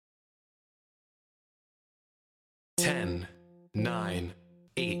9,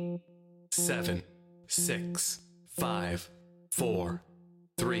 8, 7, 6, 5, 4,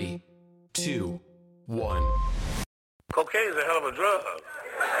 3, 2, 1. Cocaine's a hell of a drug.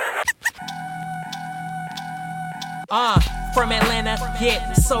 From Atlanta,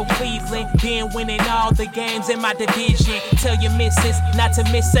 yet so Cleveland. Been winning all the games in my division. Tell your missus not to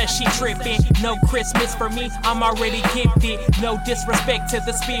miss us, she tripping. No Christmas for me, I'm already gifted. No disrespect to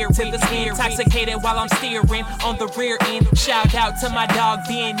the spirit. Intoxicated while I'm steering on the rear end. Shout out to my dog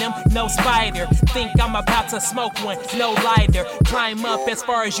Venom, no spider. Think I'm about to smoke one, no lighter. Climb up as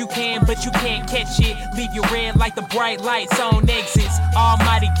far as you can, but you can't catch it. Leave you red like the bright lights on exits.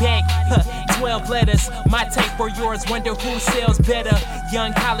 Almighty back, 12 letters. My tape for yours, wonder who sells better.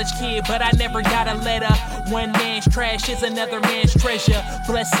 Young college kid, but I never got a letter. One man's trash is another man's treasure.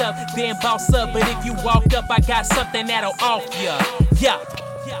 Bless up, then boss up. But if you walk up, I got something that'll off ya. Yeah.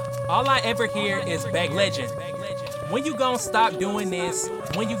 All I ever hear is back legend. When you gon' stop doing this?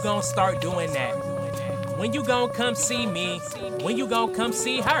 When you gon' start doing that? When you gon' come see me? When you gon' come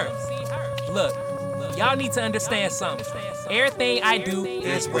see her? Look, y'all need to understand something. Everything I do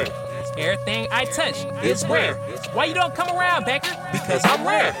is rare. Everything I touch is rare. Why you don't come around, Becker? Because I'm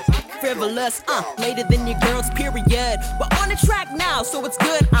rare. Frivolous, later than your girls, period. We're on the track now, so it's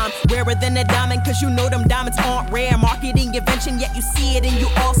good. I'm rarer than a diamond, cause you know them diamonds aren't rare. Marketing invention, yet you see it and you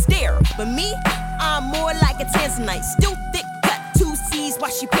all stare. But me, I'm more like a Tanzanite. Still thick cut, 2 C's,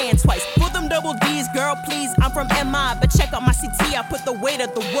 wash your pants twice. For them double D's, girl, please, I'm from MI. But check out my CT, I put the weight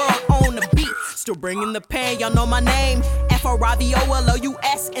of the world on the beat. Still bringing the pain, y'all know my name.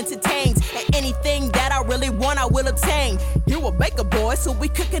 FRIVOLOUS entertains. And anything that I really want, I will obtain. You a baker boy, so we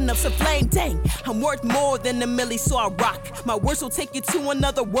cooking up some flame. Dang, I'm worth more than a milli, so I rock. My words will take you to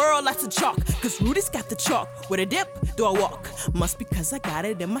another world, lots of chalk. Cause Rudy's got the chalk. With a dip, do I walk? Must be cause I got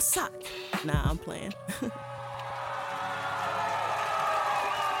it in my sock. Nah, I'm playing.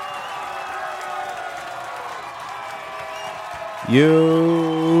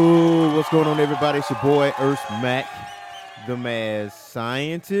 Yo, what's going on, everybody? It's your boy, Earth Mac, the Mad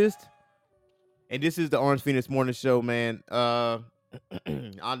Scientist. And this is the Orange Phoenix Morning Show, man. I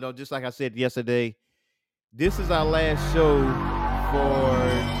know, just like I said yesterday, this is our last show for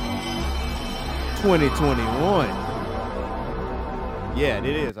 2021. Yeah, it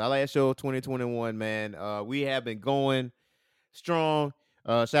is. Our last show of 2021, man. We have been going strong.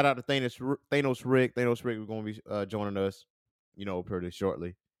 Shout out to Thanos Rick. Thanos Rick is going to be joining us, pretty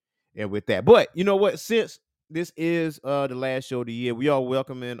shortly. And with that, but you know what? Since this is the last show of the year, we are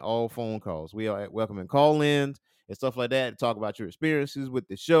welcoming all phone calls. We are welcoming call-ins and stuff like that to talk about your experiences with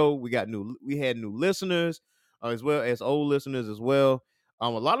the show. We had new listeners as well as old listeners as well. A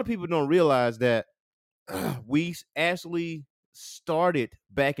lot of people don't realize that we actually started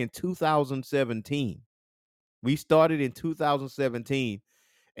back in 2017. We started in 2017.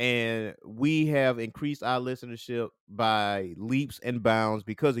 And we have increased our listenership by leaps and bounds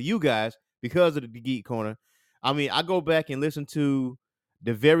because of you guys, because of the Geek Corner. I mean, I go back and listen to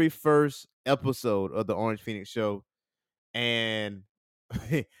the very first episode of the Orange Phoenix Show, and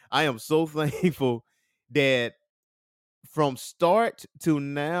I am so thankful that from start to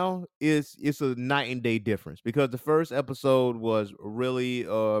now it's a night and day difference, because the first episode was really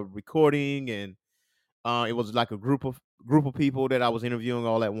recording, and it was like a group of people that I was interviewing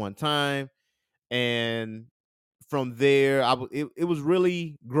all at one time. And from there, it was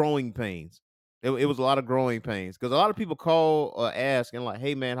really growing pains. It was a lot of growing pains, because a lot of people call or ask and like,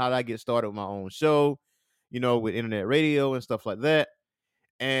 hey man, how did I get started with my own show, with internet radio and stuff like that.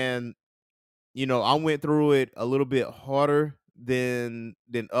 And I went through it a little bit harder than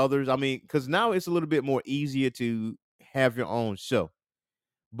others. I mean, because now it's a little bit more easier to have your own show.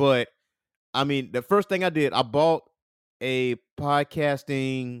 But I mean, the first thing I did, I bought a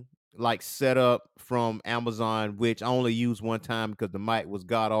podcasting like setup from Amazon, which I only used one time because the mic was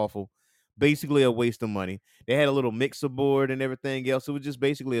god awful. Basically a waste of money. They had a little mixer board and everything else. It was just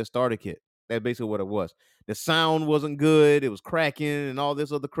basically a starter kit. That's basically what it was. The sound wasn't good. It was cracking and all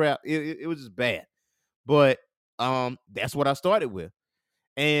this other crap. It was just bad. But that's what I started with.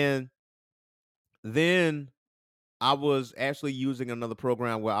 And then I was actually using another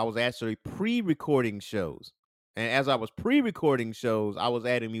program where I was actually pre-recording shows. And as I was pre-recording shows, I was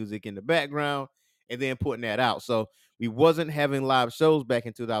adding music in the background and then putting that out. So we wasn't having live shows back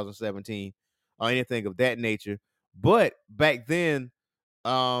in 2017 or anything of that nature. But back then,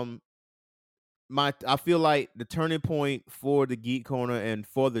 I feel like the turning point for the Geek Corner and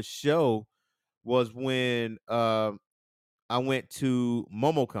for the show was when I went to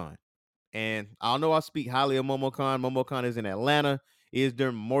MomoCon. And I know I speak highly of MomoCon. MomoCon is in Atlanta. is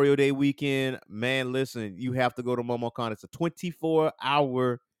during Memorial Day weekend. Man, listen, you have to go to MomoCon. It's a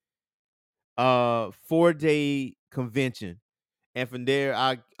 24-hour 4-day convention. And from there,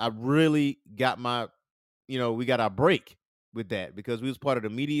 I really got my, we got our break with that because we was part of the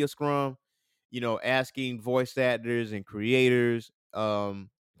media scrum, asking voice actors and creators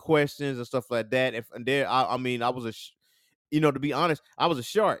questions and stuff like that. And from there, I mean, I was to be honest, I was a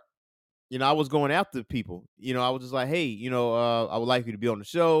shark. I was going after people. I was just like, hey, I would like you to be on the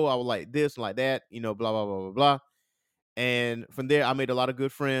show. I would like this and like that, blah, blah, blah, blah, blah. And from there, I made a lot of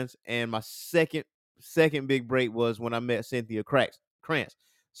good friends. And my second big break was when I met Cynthia Krantz.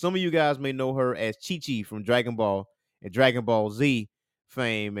 Some of you guys may know her as Chi-Chi from Dragon Ball and Dragon Ball Z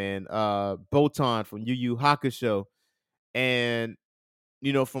fame, and Botan from Yu Yu Hakusho. And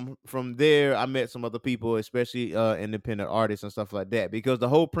from there, I met some other people, especially independent artists and stuff like that, because the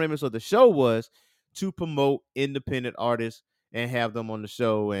whole premise of the show was to promote independent artists and have them on the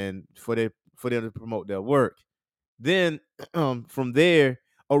show and for them to promote their work. Then from there,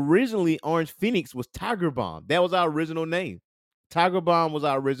 originally Orange Phoenix was Tiger Bomb. That was our original name. Tiger Bomb was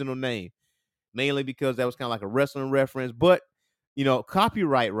our original name, mainly because that was kind of like a wrestling reference. But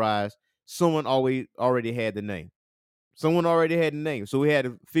copyright wise, someone already had the name. Someone already had a name, so we had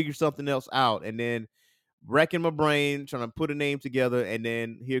to figure something else out, and then wrecking my brain trying to put a name together, and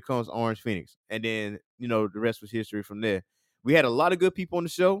then here comes Orange Phoenix, and then the rest was history from there. We had a lot of good people on the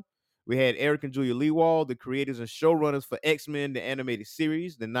show. We had Eric and Julia Leewald, the creators and showrunners for X-Men, the animated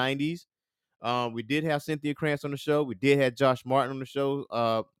series, the 90s. We did have Cynthia Krantz on the show. We did have Josh Martin on the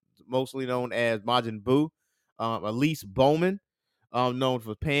show, mostly known as Majin Buu. Elise Bowman, known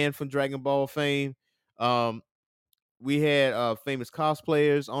for Pan from Dragon Ball fame. We had famous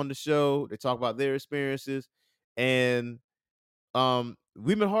cosplayers on the show. They talk about their experiences, and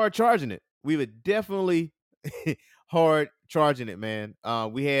we've been hard charging it. We were definitely hard charging it, man.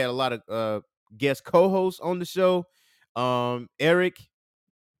 We had a lot of guest co-hosts on the show. Eric,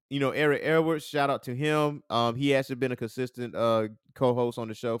 Eric Edwards, shout out to him. He has been a consistent co-host on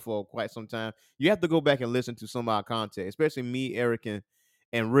the show for quite some time. You have to go back and listen to some of our content, especially me, Eric,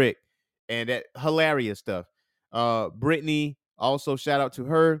 and Rick, and that hilarious stuff. Brittany, also shout out to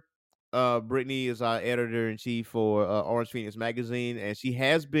her. Brittany is our editor-in-chief for Orange Phoenix magazine, and she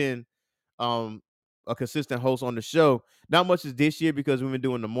has been a consistent host on the show. Not much as this year because we've been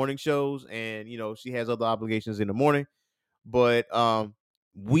doing the morning shows, and she has other obligations in the morning. But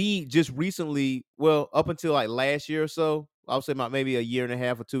we just recently, well, up until like last year or so, I would say about maybe a year and a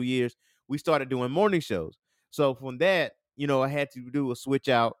half or 2 years, we started doing morning shows. So from that, I had to do a switch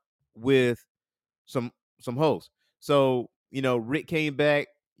out with some hosts. So, Rick came back.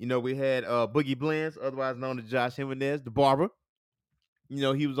 We had Boogie Blends, otherwise known as Josh Jimenez, the barber.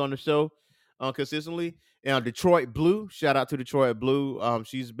 He was on the show consistently. And Detroit Blue, shout out to Detroit Blue.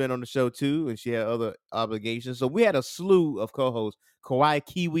 She's been on the show too, and she had other obligations. So we had a slew of co-hosts, Kawhi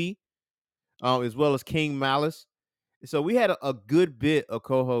Kiwi, as well as King Malice. So we had a good bit of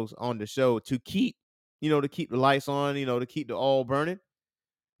co-hosts on the show to keep, the lights on, to keep the all burning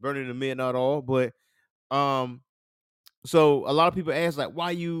the midnight oil. But so a lot of people ask like,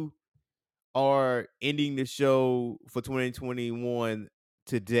 why you are ending the show for 2021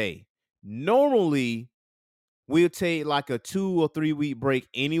 today? Normally, we'll take like a 2 or 3 week break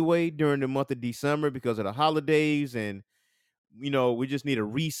anyway during the month of December because of the holidays, and we just need a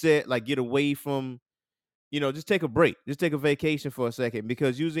reset, like get away from, just take a break, just take a vacation for a second,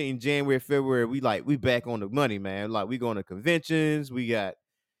 because usually in January, February, we back on the money, man. Like we going to conventions, we got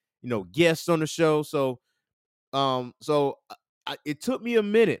guests on the show, so it took me a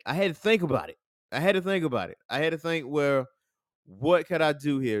minute. I had to think about it. I had to think, well, what could I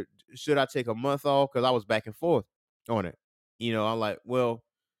do here? Should I take a month off? Because I was back and forth on it. I'm like, well,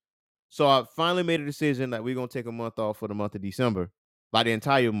 so I finally made a decision that we're gonna take a month off for the month of December, by the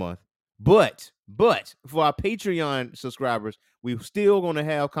entire month. But for our Patreon subscribers, we're still gonna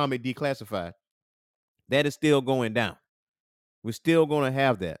have Comic Declassified. That is still going down. We're still gonna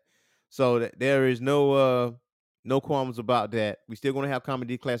have that. So there is no qualms about that. We're still gonna have Comic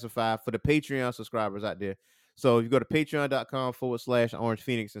Declassified for the Patreon subscribers out there. So if you go to patreon.com/Orange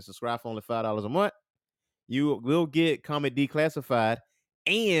Phoenix and subscribe for only $5 a month, you will get Comic Declassified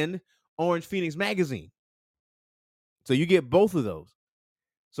and Orange Phoenix magazine. So you get both of those.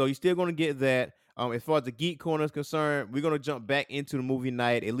 So you're still going to get that. As far as the Geek Corner is concerned, we're going to jump back into the movie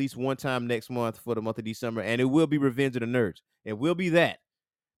night at least one time next month for the month of December, and it will be Revenge of the Nerds. It will be that.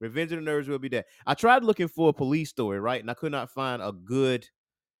 Revenge of the Nerds will be that. I tried looking for a Police Story, right, and I could not find a good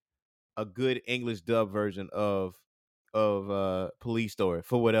English dub version of Police Story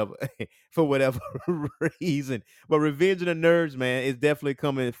for whatever for whatever reason. But Revenge of the Nerds, man, is definitely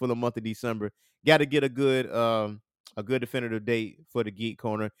coming for the month of December. Got to get a good definitive date for the Geek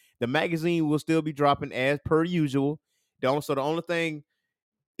Corner. The magazine will still be dropping as per usual. The only thing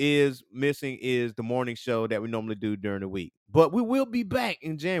is missing is the morning show that we normally do during the week. But we will be back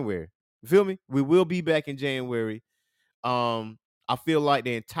in January. You feel me? We will be back in January. I feel like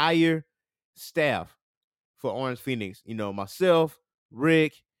the entire staff for Orange Phoenix, myself,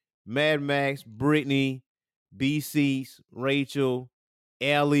 Rick, Mad Max, Brittany, BC, Rachel,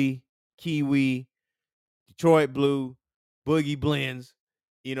 Ellie, Kiwi, Detroit Blue, Boogie Blends,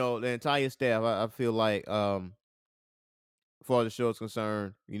 the entire staff. I feel like as far as the show is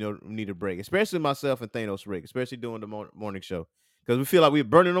concerned, we need a break, especially myself and Thanos Rick, especially doing the morning show, because we feel like we're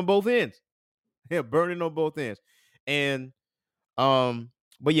burning on both ends. Yeah, burning on both ends. And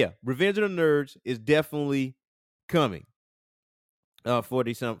but yeah, Revenge of the Nerds is definitely coming for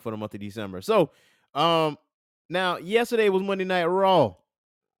the month of December. So now yesterday was Monday Night Raw.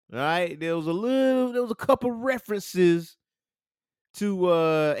 All right, there was a couple references to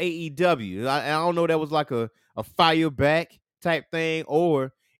AEW. I don't know, that was like a fire back type thing,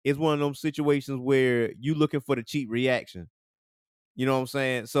 or it's one of those situations where you looking for the cheap reaction. You know what I'm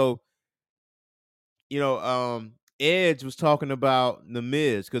saying? So, Edge was talking about The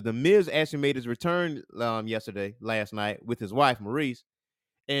Miz, because The Miz actually made his return last night with his wife Maurice,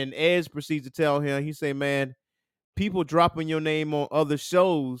 and Edge proceeds to tell him, he say, man, people dropping your name on other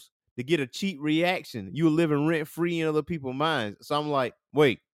shows to get a cheap reaction. You living rent free in other people's minds. So I'm like,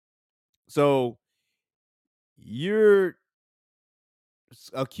 wait, so you're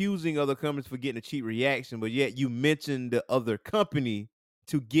accusing other companies for getting a cheap reaction, but yet you mentioned the other company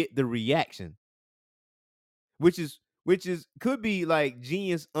to get the reaction, which is could be like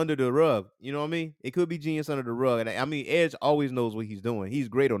genius under the rug. You know what I mean? It could be genius under the rug. And I mean, Edge always knows what he's doing. He's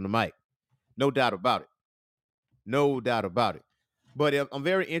great on the mic, no doubt about it. No doubt about it. But I'm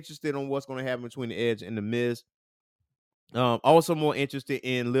very interested on what's going to happen between the Edge and the Miz. Also more interested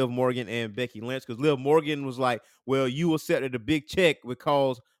in Liv Morgan and Becky Lynch, because Liv Morgan was like, well, you accepted a big check would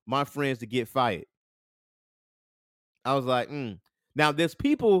cause my friends to get fired. I was like, Now there's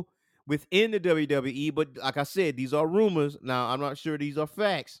people within the WWE, but like I said, these are rumors. Now I'm not sure these are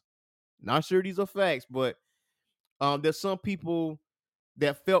facts. But there's some people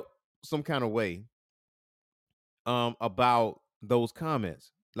that felt some kind of way about those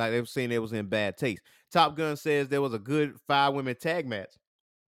comments. Like they were saying it was in bad taste. Top Gun says there was a good 5-women tag match.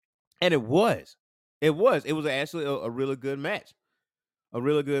 And it was. It was actually a really good match. A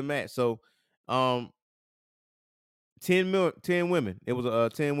really good match. So 10 women. It was a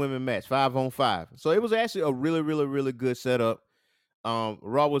 10 women match, 5-on-5. So it was actually a really, really, really good setup.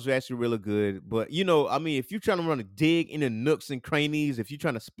 Raw was actually really good. But I mean, if you're trying to run a dig in the nooks and crannies, if you're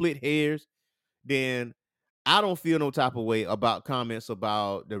trying to split hairs, then I don't feel no type of way about comments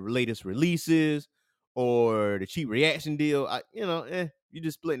about the latest releases or the cheap reaction deal. You're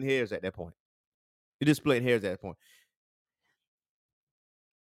just splitting hairs at that point.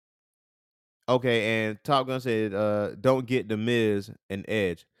 Okay, and Top Gun said, don't get the Miz and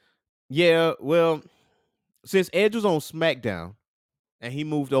Edge. Yeah, well, since Edge was on SmackDown and he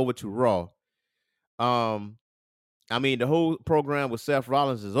moved over to Raw, I mean, the whole program with Seth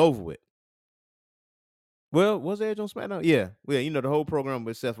Rollins is over with. Well, was Edge on SmackDown? Yeah. The whole program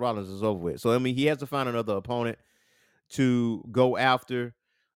with Seth Rollins is over with. So, I mean, he has to find another opponent to go after.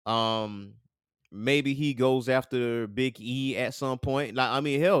 Maybe he goes after Big E at some point. Like, I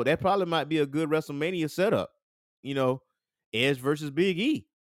mean, hell, that probably might be a good WrestleMania setup. Edge versus Big E.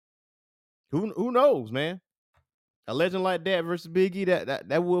 Who knows, man? A legend like that versus Big E,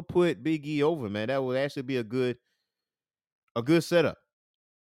 that will put Big E over, man. That would actually be a good setup.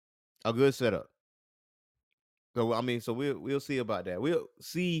 A good setup. So I mean, so we'll see about that. We'll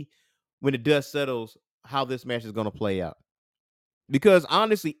see when the dust settles how this match is gonna play out. Because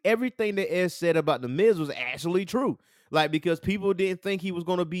honestly, everything that Edge said about the Miz was actually true. Like, because people didn't think he was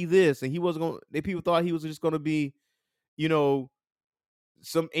gonna be this, and he wasn't gonna. People thought he was just gonna be,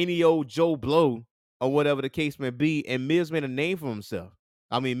 some any old Joe Blow or whatever the case may be. And Miz made a name for himself.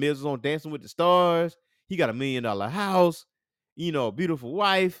 I mean, Miz was on Dancing with the Stars. He got $1 million house, beautiful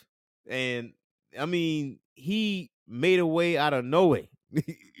wife, and I mean, he made a way out of no way.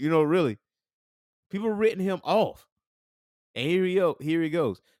 Really, people written him off, and here he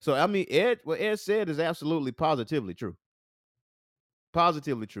goes. So I mean, what Ed said is absolutely positively true.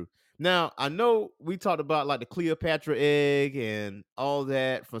 Positively true. Now, I know we talked about like the Cleopatra egg and all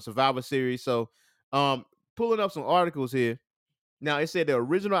that from Survivor Series. So, pulling up some articles here. Now, it said the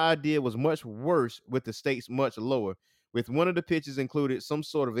original idea was much worse with the stakes much lower. with one of the pitches included some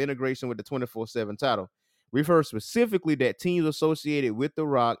sort of integration with the 24/7 title. We've heard specifically that teams associated with The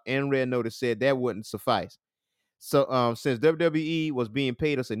Rock and Red Notice said that wouldn't suffice. So since WWE was being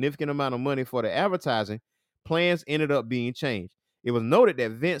paid a significant amount of money for the advertising, plans ended up being changed. It was noted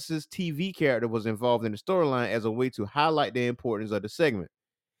that Vince's TV character was involved in the storyline as a way to highlight the importance of the segment.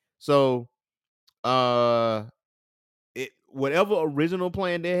 So whatever original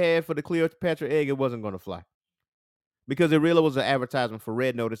plan they had for the Cleopatra egg, it wasn't going to fly. Because it really was an advertisement for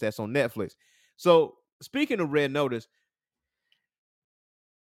Red Notice that's on Netflix. So speaking of Red Notice,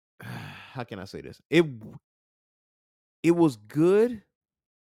 how can I say this? It was good,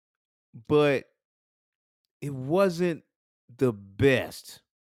 but it wasn't the best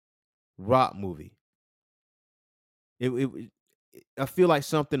Rock movie. I feel like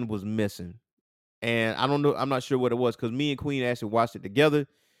something was missing. And I don't know, I'm not sure what it was, because me and Queen actually watched it together,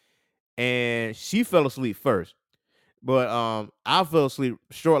 and she fell asleep first. But I fell asleep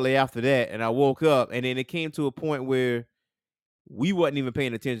shortly after that, and I woke up, and then it came to a point where we wasn't even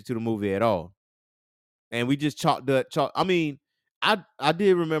paying attention to the movie at all. And we just chalked. I mean, I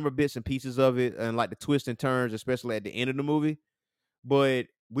did remember bits and pieces of it, and like the twists and turns, especially at the end of the movie. But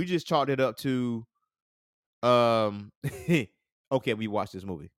we just chalked it up to, okay, we watched this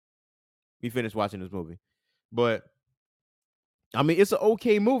movie. We finished watching this movie. But I mean, it's an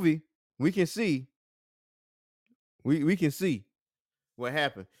okay movie. We can see. We can see what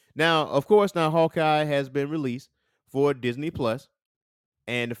happened. Now, of course, Hawkeye has been released for Disney Plus,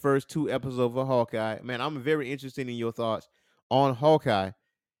 and the first 2 episodes of Hawkeye. Man, I'm very interested in your thoughts on Hawkeye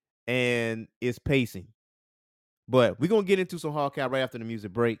and its pacing. But we're gonna get into some Hawkeye right after the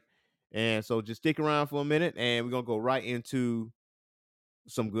music break, and so just stick around for a minute, and we're gonna go right into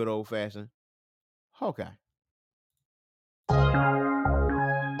some good old fashioned Hawkeye.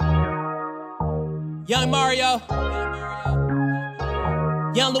 Young Mario,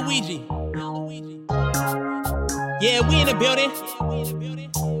 Young Luigi. Yeah, we in the building.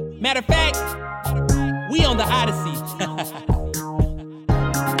 Matter of fact, we on the Odyssey.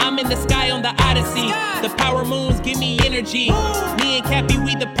 I'm in the sky on the Odyssey. The power moons give me energy. Me and Cappy,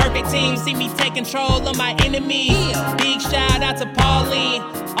 we the perfect team. See me take control of my enemy. Big shout out to Pauline.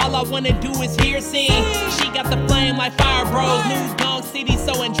 All I wanna do is hear sing. She got the flame like Fire Bros. New Gong City,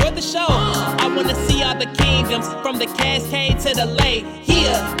 so enjoy the show. I wanna see all the kingdoms from the Cascade to the lake.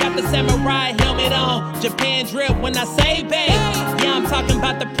 Yeah, got the samurai helmet on. Japan drip when I say babe. Yeah, I'm talking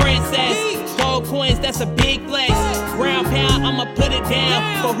about the princess. Gold coins, that's a big flex. Ground pound, I'ma put it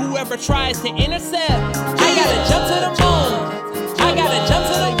down for whoever tries to intercept. I gotta jump to the moon. I gotta jump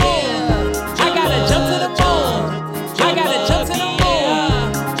to the moon. I gotta jump to the moon. I gotta jump to the moon.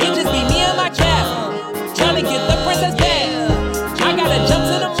 It just be me and my cap, trying to get the princess back. I gotta jump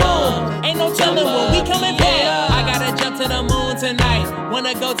to the moon. Ain't no telling when we coming back. I gotta jump to the moon tonight.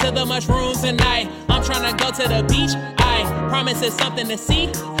 Wanna go to the mushrooms tonight. I'm trying to go to the beach. I promise it's something to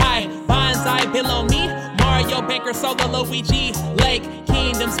see. Hi, bonsai below me. Mario Baker, Solo, Luigi, Lake,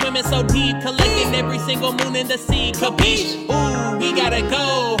 Kingdom, swimming so deep, collecting every single moon in the sea. Capiche? Ooh, we gotta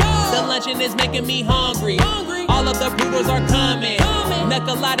go. The luncheon is making me hungry. All of the poodles are coming.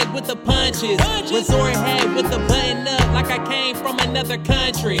 Knuckle-loaded with the punches. Resort head with the button up like I came from another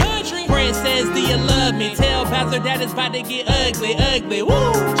country. Princess, do you love me? Tell Bowser that it's about to get ugly, ugly. Woo!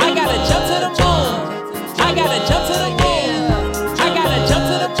 I gotta jump to the moon. I gotta jump to the moon. I gotta jump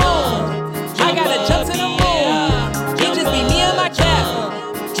to the moon. I gotta jump to the moon. It just be me and my cap,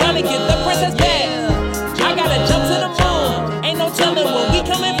 trying to get the princess back. I gotta jump to the moon. Ain't no telling when we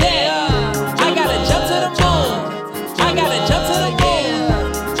coming back. I gotta jump to the moon. I gotta jump to the moon.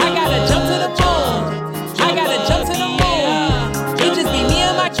 I gotta jump to the moon. I gotta jump to the moon. It just be me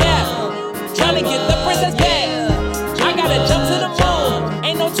and my cap, trying to get the princess back. I gotta jump to the moon.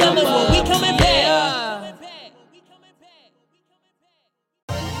 Ain't no telling when we coming back.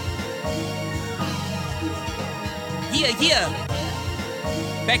 Yeah.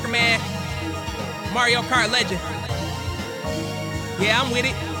 Baker Man, Mario Kart legend. Yeah, I'm with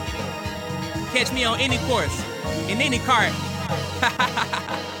it. Catch me on any course, in any kart.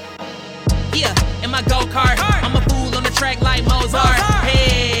 Yeah, in my go-kart, I'm a fool on the track like Mozart.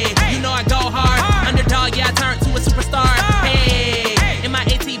 Hey, you know I go hard. Underdog, yeah, I turn to a superstar. Hey, in my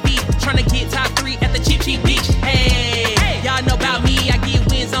ATV, trying to get top 3 at the Cheap Cheap Beach. Hey, y'all know about me, I get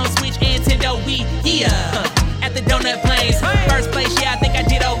wins on Switch and Nintendo Wii. Yeah. At the donut plains, first place, yeah, I think I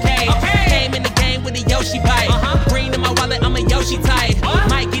did okay. Came in the game with a Yoshi bite. Green in my wallet, I'm a Yoshi type.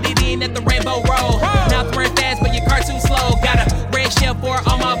 Might get it in at the Rainbow Road. Mouth run fast, but your car too slow. Got a red shell for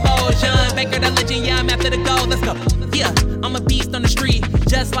all my foes. Young Baker, the legend, yeah, I'm after the goal. Let's go. Yeah, I'm a beast on the street.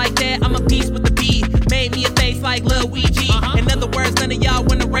 Just like that, I'm a beast with the beat. Made me a face like Lil Weed.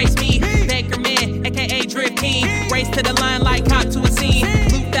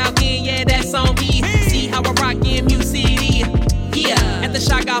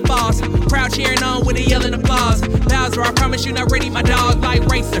 balls. Bowser, I promise you not ready, my dog like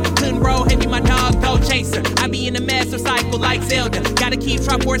racer. Couldn't roll heavy, my dog go chaser. I be in the master cycle like Zelda. Gotta keep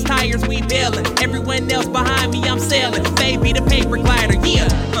Trap Wars tires, we bailin'. Everyone else behind me, I'm sailing. Baby, the paper glider, yeah.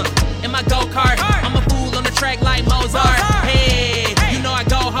 In my go-kart, I'm a fool on the track like Mozart. Hey, you know I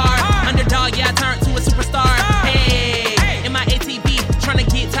go hard. Underdog, yeah, I turn to a superstar. Hey, in my ATV,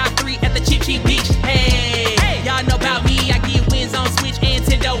 tryna get top 3 at the Cheap Cheap Beach. Hey, y'all know about me, I get wins on Switch and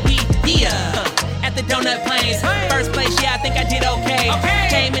Nintendo Wii. Yeah, at the Donut Plains. First place, yeah, I think I did okay.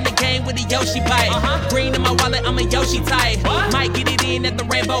 Came in the game with a Yoshi bite. Green in my wallet, I'm a Yoshi type. Might get it in at the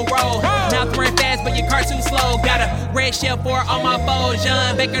Rainbow Roll. Mouth run fast, but your car too slow. Got a red shell for all my foes.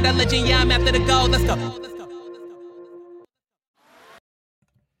 John Baker, the legend, yeah, I'm after the goal. Let's go.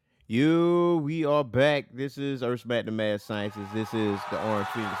 We are back. This is Earth Smack the Mad Sciences. This is the Orange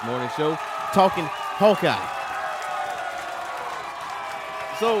Phoenix Morning Show, talking Hawkeye.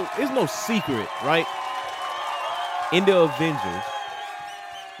 So it's no secret, right? In the Avengers,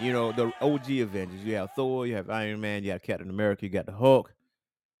 you know, the OG Avengers, you have Thor, you have Iron Man, you have Captain America, you got the Hulk,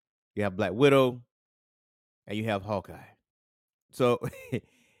 you have Black Widow, and you have Hawkeye. So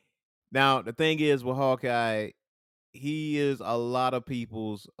now the thing is with Hawkeye, he is a lot of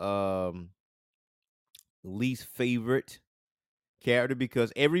people's least favorite character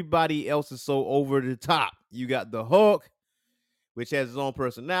because everybody else is so over the top. You got the Hulk, which has his own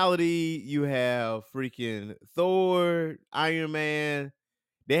personality. You have freaking Thor, Iron Man.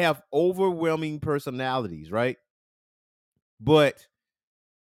 They have overwhelming personalities, right? But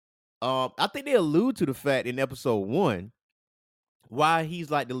I think they allude to the fact in episode 1 why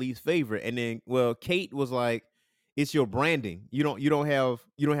he's like the least favorite. And then, well, Kate was like, it's your branding. You don't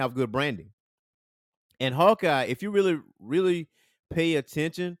have good branding. And Hawkeye, if you really pay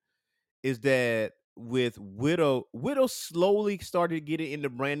attention, is that with Widow slowly started getting in the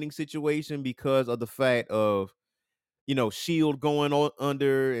branding situation because of the fact of, you know, Shield going on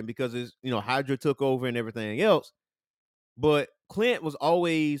under and because it's, you know, Hydra took over and everything else. But Clint was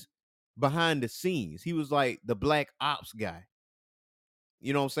always behind the scenes. He was like the black ops guy.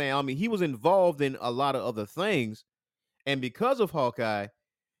 You know what I'm saying? I mean, he was involved in a lot of other things. And because of Hawkeye,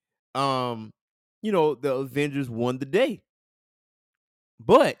 you know, the Avengers won the day.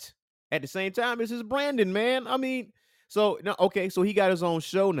 But at the same time, it's his branding, man. I mean, so now, okay, so he got his own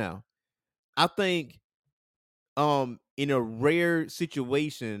show now. I think in a rare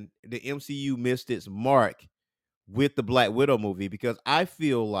situation, the MCU missed its mark with the Black Widow movie because I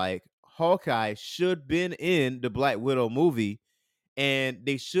feel like Hawkeye should been in the Black Widow movie and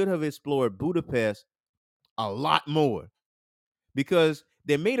they should have explored Budapest a lot more because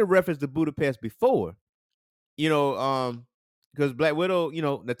they made a reference to Budapest before, you know, because Black Widow, you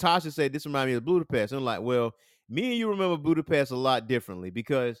know, Natasha said this reminds me of Budapest. And I'm like, well, me and you remember Budapest a lot differently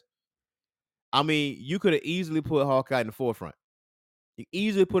because, I mean, you could have easily put Hawkeye in the forefront. You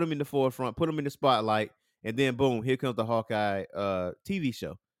easily put him in the forefront, put him in the spotlight, and then boom, here comes the Hawkeye TV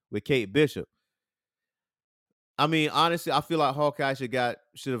show with Kate Bishop. I mean, honestly, I feel like Hawkeye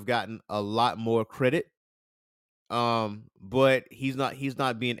should have gotten a lot more credit. But he's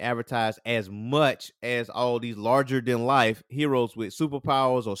not being advertised as much as all these larger than life heroes with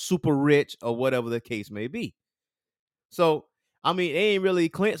superpowers or super rich or whatever the case may be. So, I mean, it ain't really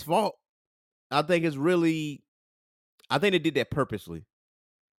Clint's fault. I think they did that purposely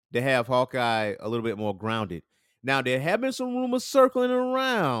to have Hawkeye a little bit more grounded. Now, there have been some rumors circling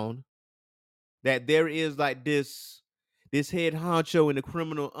around that there is like this head honcho in the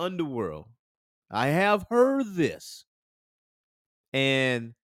criminal underworld. I have heard this.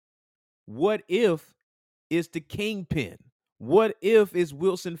 And what if it's the Kingpin? What if it's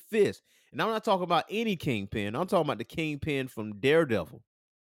Wilson Fisk? And I'm not talking about any Kingpin. I'm talking about the Kingpin from Daredevil.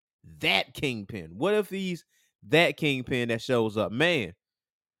 That Kingpin. What if he's that Kingpin that shows up? Man,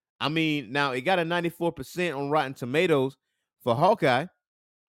 I mean, now it got a 94% on Rotten Tomatoes for Hawkeye.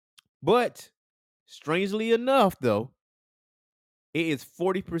 But strangely enough, though, it is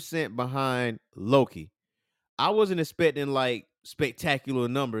 40% behind Loki. I wasn't expecting like spectacular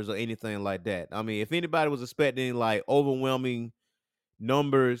numbers or anything like that. I mean, if anybody was expecting like overwhelming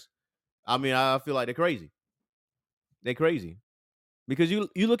numbers, I mean, I feel like they're crazy. They're crazy. Because you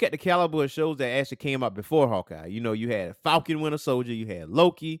look at the caliber of shows that actually came out before Hawkeye. You know, you had Falcon Winter Soldier, you had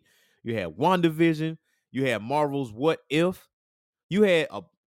Loki, you had WandaVision, you had Marvel's What If, you had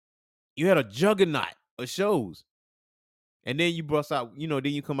a juggernaut of shows. And then you bust out, you know,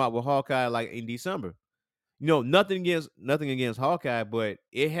 then you come out with Hawkeye like in December. You know, nothing against Hawkeye, but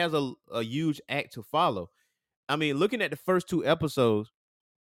it has a huge act to follow. I mean, looking at the first 2 episodes,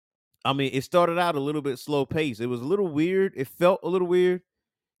 I mean, it started out a little bit slow pace. It was a little weird. It felt a little weird.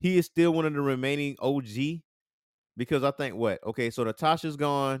 He is still one of the remaining OG because I think what? Okay, so Natasha's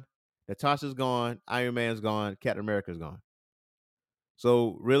gone, Iron Man's gone, Captain America's gone.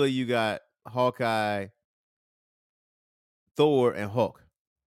 So really, you got Hawkeye, Thor, and Hulk.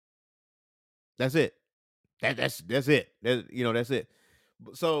 That's it. That's it. That's it.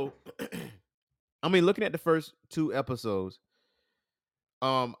 So, I mean, looking at the first 2 episodes,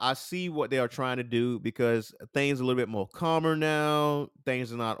 I see what they are trying to do because things are a little bit more calmer now.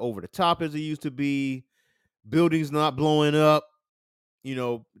 Things are not over the top as they used to be. Buildings not blowing up.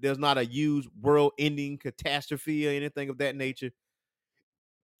 There's not a huge world-ending catastrophe or anything of that nature.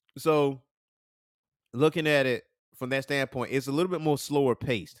 So, looking at it from that standpoint, it's a little bit more slower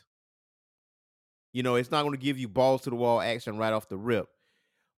paced. It's not going to give you balls to the wall action right off the rip,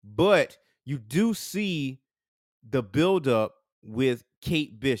 but you do see the buildup with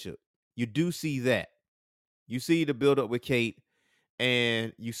Kate Bishop. You do see that. You see the buildup with Kate,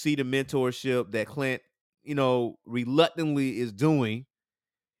 and you see the mentorship that Clint, reluctantly is doing,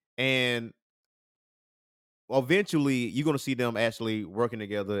 and eventually you're going to see them actually working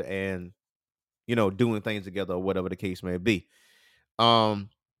together and doing things together or whatever the case may be.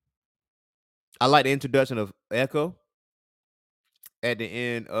 I like the introduction of Echo at the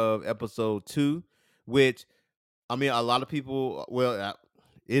end of episode 2, which, I mean, a lot of people,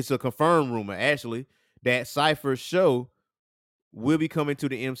 it's a confirmed rumor actually that Cypher's show will be coming to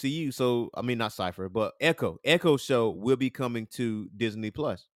the MCU. So, I mean, not Cypher, but Echo's show will be coming to Disney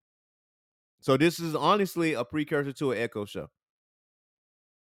Plus. So this is honestly a precursor to an Echo show.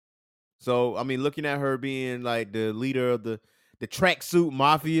 So, I mean, looking at her being like the leader of the tracksuit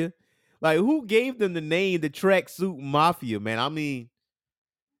mafia, like who gave them the name the tracksuit mafia, man? I mean,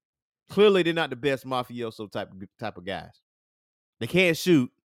 clearly they're not the best mafioso type of guys. They can't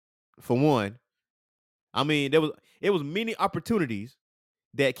shoot, for one. I mean, it was many opportunities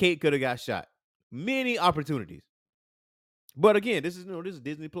that Kate could have got shot. Many opportunities. But again, this is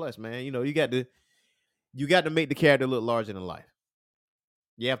Disney Plus, man. You got to make the character look larger than life.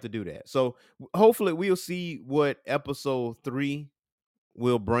 You have to do that. So hopefully we'll see what episode 3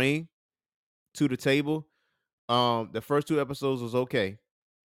 will bring to the table. The first 2 episodes was okay.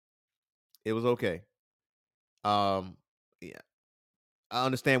 It was okay. Yeah, I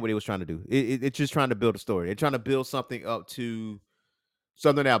understand what he was trying to do. It's just trying to build a story. They're trying to build something up to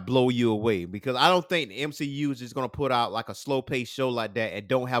something that'll blow you away, because I don't think the MCU is just going to put out like a slow paced show like that and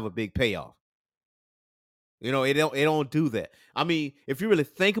don't have a big payoff. It don't do that. I mean, if you really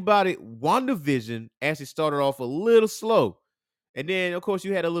think about it, WandaVision actually started off a little slow. And then, of course,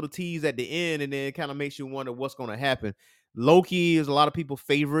 you had a little tease at the end, and then it kind of makes you wonder what's going to happen. Loki is a lot of people's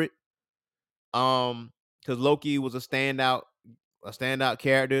favorite, because Loki was a standout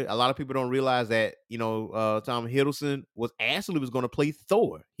character. A lot of people don't realize that, Tom Hiddleston was going to play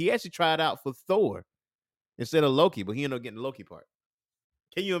Thor. He actually tried out for Thor instead of Loki, but he ended up getting the Loki part.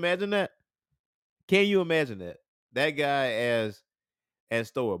 Can you imagine that? That guy as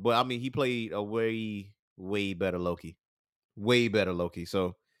Thor? But I mean, he played a way better Loki. Way better Loki.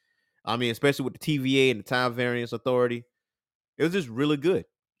 So, I mean, especially with the TVA and the time variance authority, it was just really good.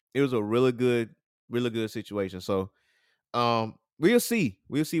 It was a really good situation. So, we'll see.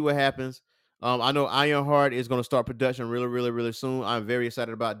 We'll see what happens. I know Ironheart is going to start production really, really, really soon. I'm very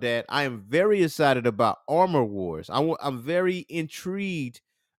excited about that. I am very excited about Armor Wars. I'm very intrigued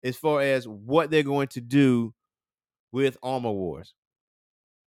as far as what they're going to do with Armor Wars.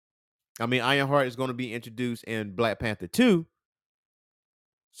 I mean, Ironheart is going to be introduced in Black Panther 2.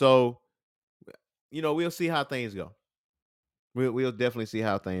 So, we'll see how things go. We'll definitely see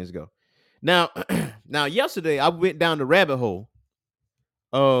how things go. Now, yesterday I went down the rabbit hole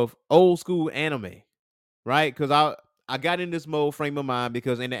of old school anime, right? Because I got in this mode frame of mind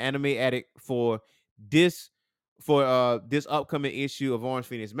because in the Anime Addict for this upcoming issue of Orange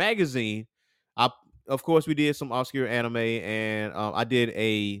Phoenix magazine, of course we did some obscure anime, and I did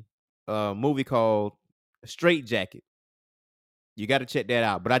a movie called Straight Jacket. You got to check that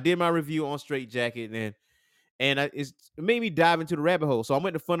out. But I did my review on Straight Jacket, and it made me dive into the rabbit hole. So I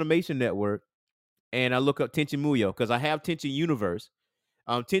went to Funimation Network and I look up Tenchi Muyo because I have Tenchi Universe.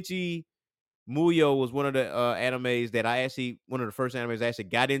 Tenchi Muyo was one of the animes that one of the first animes I actually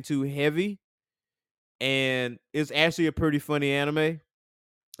got into heavy, and it's actually a pretty funny anime.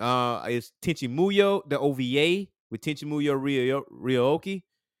 It's Tenchi Muyo, the OVA with Tenchi Muyo Ryoki,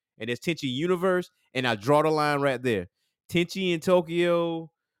 and it's Tenchi Universe, and I draw the line right there. Tenchi in Tokyo,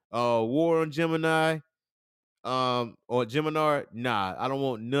 War on Gemini, or Gemini. Nah, I don't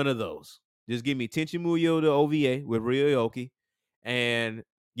want none of those. Just give me Tenchi Muyo, the OVA with Ryoki, and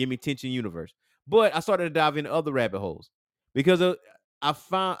give me Tenchi Universe. But I started to dive into other rabbit holes because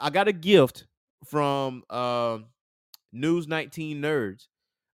I got a gift from News 19 nerds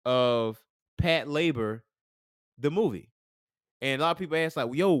of Pat Labor, the movie. And a lot of people ask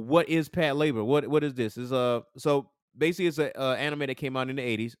like, "Yo, what is Pat Labor? What is this?" Is so basically it's a anime that came out in the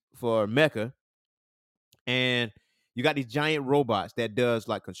 80s for Mecha, and you got these giant robots that does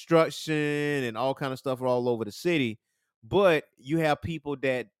like construction and all kind of stuff all over the city. But you have people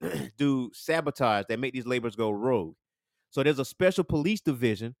that do sabotage that make these laborers go rogue. So there's a special police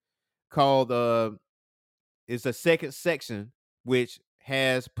division called it's a second section which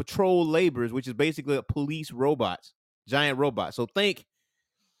has patrol laborers, which is basically a police robots, giant robots. So think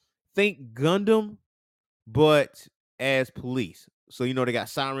Gundam, but as police. So they got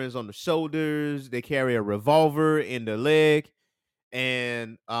sirens on the shoulders, they carry a revolver in the leg,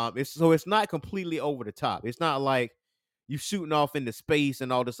 and it's not completely over the top. It's not like you shooting off into space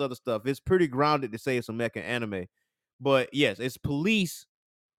and all this other stuff. It's pretty grounded to say it's a mecha anime. But yes, it's police,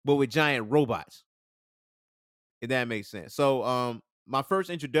 but with giant robots. If that makes sense. So my first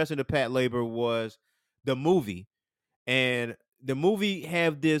introduction to Pat Labor was the movie. And the movie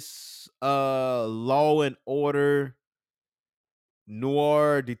have this law and order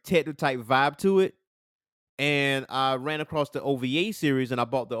noir detective type vibe to it. And I ran across the OVA series, and I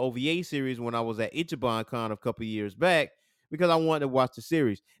bought the OVA series when I was at Ichiban Con a couple years back because I wanted to watch the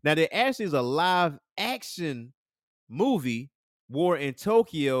series. Now, there actually is a live action movie, War in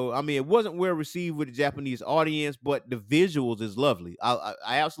Tokyo. I mean, it wasn't well received with the Japanese audience, but the visuals is lovely. I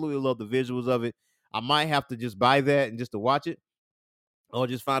absolutely love the visuals of it. I might have to just buy that and just to watch it, or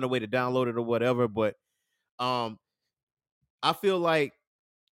just find a way to download it or whatever. But I feel like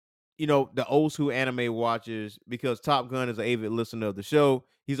the old school anime watchers, because Top Gun is an avid listener of the show.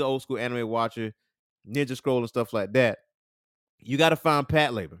 He's an old school anime watcher, Ninja Scroll and stuff like that. You got to find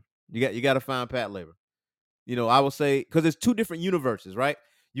Pat Labor. You got to find Pat Labor. I would say because it's two different universes, right?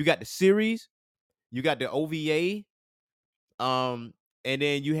 You got the series, you got the OVA, and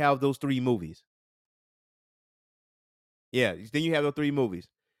then you have those three movies. Yeah, then you have those three movies.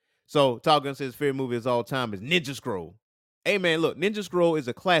 So Top Gun says his favorite movie of all time is Ninja Scroll. Hey man, look, Ninja Scroll is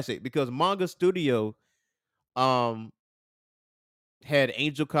a classic because Manga Studio had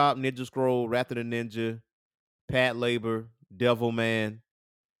Angel Cop, Ninja Scroll, Wrath of the Ninja, Pat Labor, Devil Man.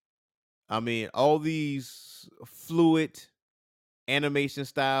 I mean, all these fluid animation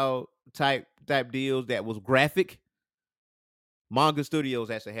style type deals that was graphic. Manga Studios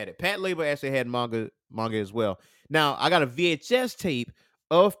actually had it. Pat Labor actually had manga as well. Now, I got a VHS tape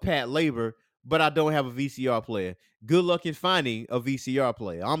of Pat Labor, but I don't have a VCR player. Good luck in finding a VCR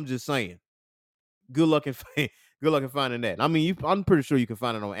player. I'm just saying. Good luck in finding that. I mean, I'm pretty sure you can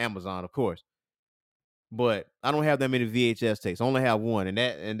find it on Amazon, of course. But I don't have that many VHS tapes. I only have one, and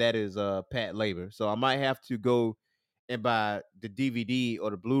that is Pat Labor. So I might have to go and buy the DVD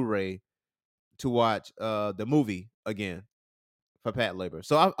or the Blu-ray to watch the movie again for Pat Labor.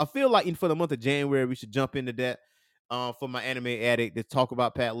 So I feel like for the month of January, we should jump into that for my anime addict to talk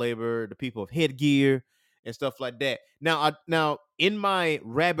about Pat Labor, the people of Headgear, and stuff like that. Now in my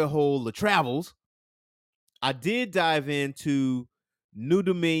rabbit hole of travels, I did dive into New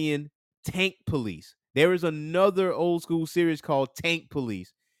Dominion Tank Police. There is another old school series called Tank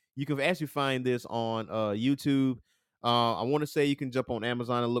Police. You can actually find this on YouTube. I want to say you can jump on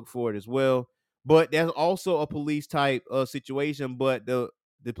Amazon and look for it as well. But there's also a police type situation, but the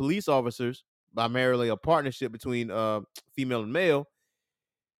police officers, primarily a partnership between female and male,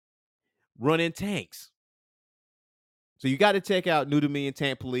 running tanks. So you got to check out New Dominion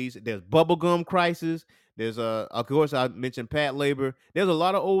Tank Police. There's Bubblegum Crisis. There's of course I mentioned Pat Labor. There's a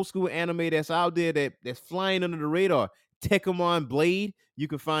lot of old school anime that's out there that's flying under the radar. Tekkamon Blade. You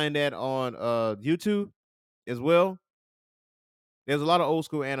can find that on YouTube as well. There's a lot of old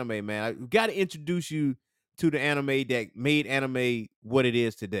school anime, man. I got to introduce you to the anime that made anime what it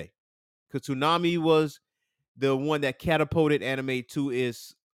is today. Because Toonami was the one that catapulted anime to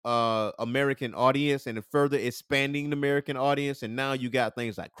its American audience and further expanding the American audience. And now you got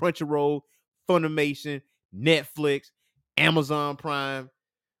things like Crunchyroll, Funimation, Netflix, Amazon Prime.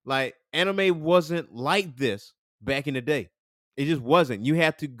 Like anime wasn't like this back in the day. It just wasn't. You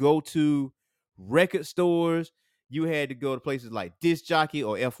had to go to record stores. You had to go to places like Disc Jockey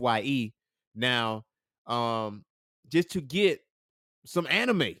or FYE now, just to get some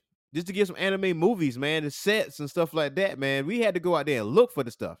anime. Just to get some anime movies, man, the sets and stuff like that, man. We had to go out there and look for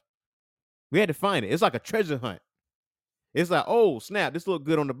the stuff. We had to find it. It's like a treasure hunt. It's like, oh, snap, this look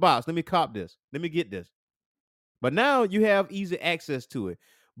good on the box. Let me cop this. Let me get this. But now you have easy access to it.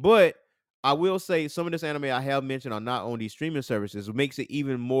 But I will say some of this anime I have mentioned are not on these streaming services. It makes it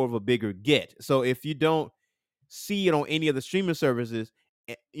even more of a bigger get. So if you don't see it on any of the streaming services,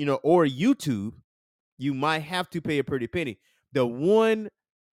 or YouTube, you might have to pay a pretty penny. The one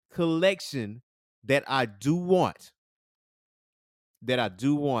collection that I do want,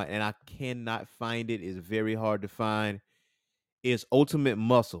 and I cannot find it, is very hard to find, is Ultimate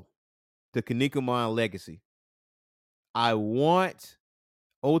Muscle, the Kinnikuman Legacy. I want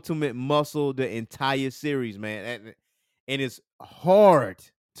Ultimate Muscle, the entire series, man. And it's hard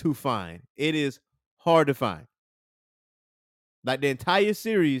to find. It is hard to find. Like the entire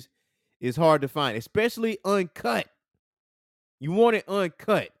series is hard to find, especially uncut. You want it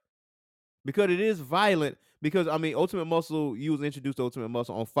uncut because it is violent. Because I mean, Ultimate Muscle, you was introduced to Ultimate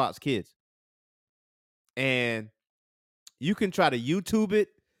Muscle on Fox Kids, and you can try to YouTube it,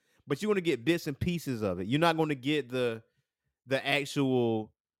 but you're gonna get bits and pieces of it. You're not gonna get the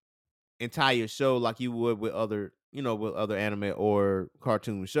actual entire show like you would with other, with other anime or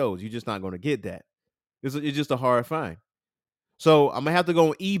cartoon shows. You're just not gonna get that. It's just a hard find. So I'm gonna have to go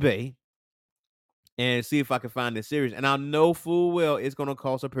on eBay and see if I can find this series. And I know full well it's gonna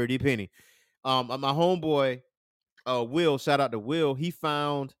cost a pretty penny. My homeboy, Will, shout out to Will, he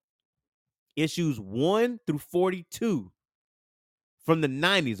found issues 1 through 42 from the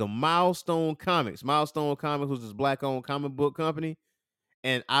 90s of Milestone Comics. Milestone Comics was this black-owned comic book company,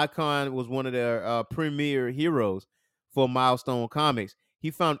 and Icon was one of their premier heroes for Milestone Comics.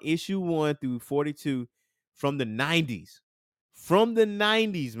 He found issue 1 through 42 from the 90s. From the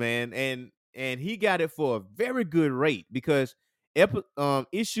 90s, man. And he got it for a very good rate because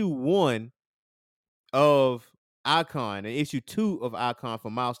issue 1 of Icon and issue 2 of Icon for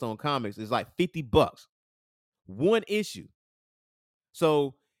Milestone Comics is like $50. One issue.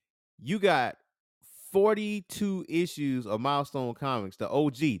 So you got 42 issues of Milestone Comics, the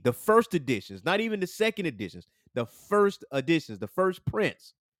OG, the first editions, not even the second editions, the first editions, the first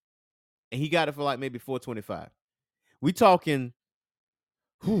prints. And he got it for like maybe $4.25. We talking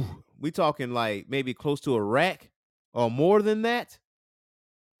like maybe close to a rack or more than that.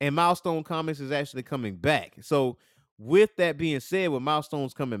 And Milestone Comics is actually coming back. So with that being said, with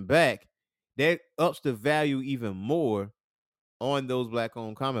Milestones coming back, that ups the value even more on those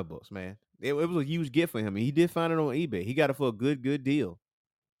black-owned comic books, man. It was a huge gift for him. And he did find it on eBay. He got it for a good deal.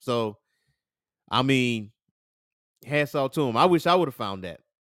 So, I mean, hats off to him. I wish I would have found that.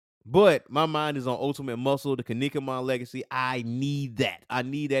 But my mind is on Ultimate Muscle, the Kinnikuman Legacy. I need that. I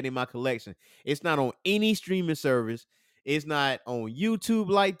need that in my collection. It's not on any streaming service. It's not on YouTube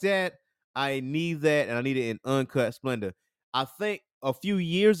like that. I need that, and I need it in uncut splendor. I think a few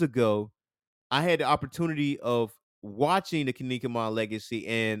years ago, I had the opportunity of watching the Kinnikuman Legacy,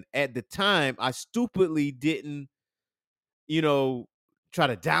 and at the time, I stupidly didn't, try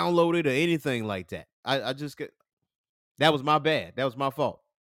to download it or anything like that. I just that was my bad. That was my fault.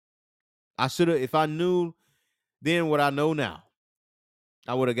 I should have, if I knew then what I know now,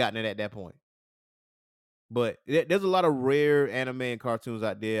 I would have gotten it at that point. But there's a lot of rare anime and cartoons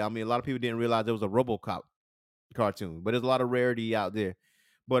out there. I mean, a lot of people didn't realize there was a RoboCop cartoon, but there's a lot of rarity out there.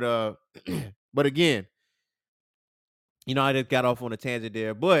 But but again, I just got off on a tangent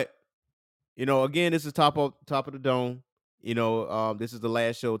there. But again, this is top of the dome. This is the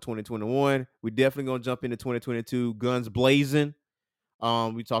last show of 2021. We're definitely gonna jump into 2022, guns blazing.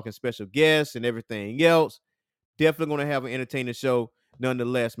 We talking special guests and everything else. Definitely gonna have an entertaining show,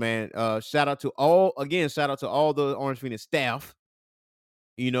 nonetheless, man. Shout out to all the Orange Phoenix staff.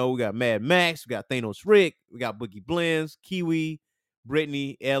 We got Mad Max, we got Thanos Rick, we got Boogie Blends, Kiwi,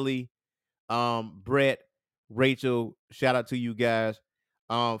 Brittany, Ellie, Brett, Rachel. Shout out to you guys.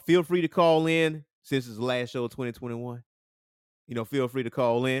 Feel free to call in since it's the last show of 2021. Feel free to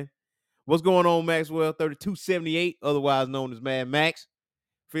call in. What's going on, Maxwell? 3278, otherwise known as Mad Max.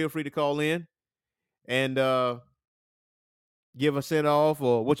 Feel free to call in and give a send off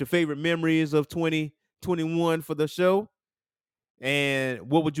or what your favorite memories of 2021 for the show. And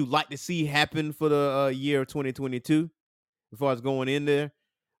what would you like to see happen for the year of 2022 as far as going in there?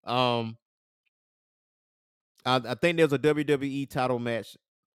 I think there's a WWE title match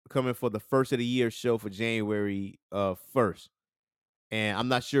coming for the first of the year show for January 1st. And I'm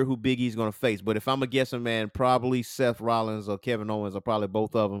not sure who Big E's going to face. But if I'm a guessing, man, probably Seth Rollins or Kevin Owens, or probably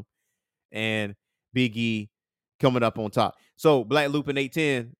both of them. And Big E coming up on top. So Black Loop in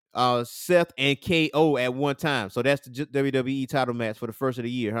 810, Seth and KO at one time. So that's the WWE title match for the first of the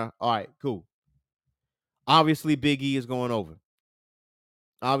year, huh? All right, cool. Obviously, Big E is going over.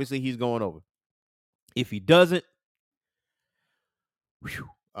 Obviously, he's going over. If he doesn't,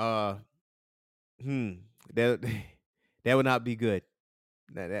 that would not be good.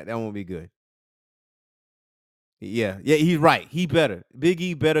 That won't be good. Yeah, he's right. He better. Big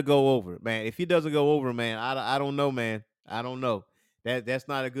E better go over, man. If he doesn't go over, man, I don't know, man. I don't know. That's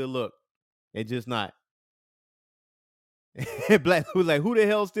not a good look. It's just not. Black was like, who the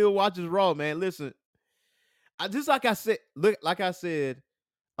hell still watches Raw, man? Listen, just like I said,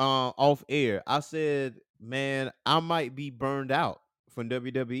 off air, I said, man, I might be burned out from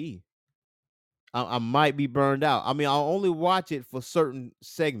WWE. I might be burned out. I mean, I'll only watch it for certain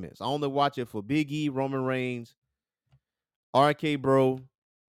segments. I only watch it for Big E, Roman Reigns, RK Bro,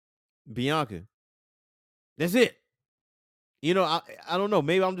 Bianca. That's it. You know, I don't know.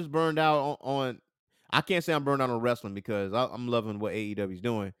 Maybe I'm just burned out on I can't say I'm burned out on wrestling because I'm loving what AEW is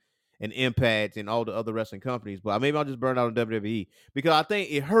doing and Impact and all the other wrestling companies. But maybe I'm just burned out on WWE because I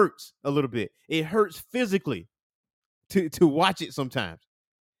think it hurts a little bit. It hurts physically to watch it sometimes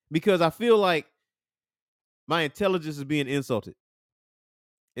because I feel like my intelligence is being insulted.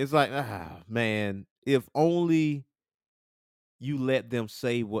 It's like, man, if only you let them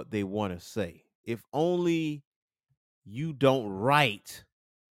say what they want to say. If only you don't write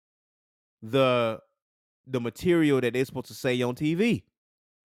the material that they're supposed to say on TV.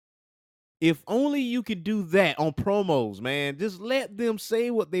 If only you could do that on promos, man. Just let them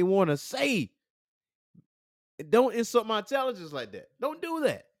say what they want to say. Don't insult my intelligence like that. Don't do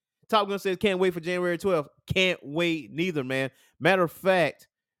that. Top Gun says can't wait for January 12th. Can't wait neither, man. Matter of fact,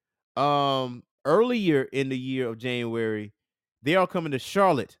 earlier in the year of January, they are coming to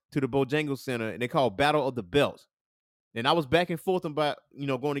Charlotte to the Bojangles Center, and they call Battle of the Belts. And I was back and forth about,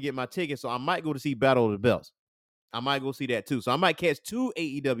 going to get my ticket, so I might go to see Battle of the Belts. I might go see that too. So I might catch 2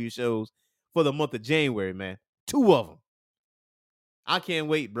 AEW shows for the month of January, man. 2 of them. I can't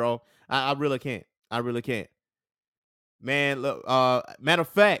wait, bro. I really can't. I really can't. Man, look, matter of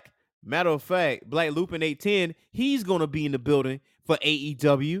fact, Black Lupin 810, he's gonna be in the building for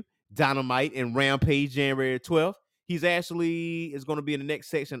AEW, Dynamite, and Rampage January 12th. He's actually is gonna be in the next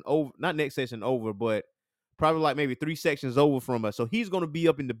section over, not next section over, but probably like maybe 3 sections over from us. So he's gonna be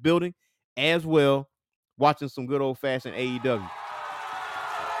up in the building as well, watching some good old fashioned AEW.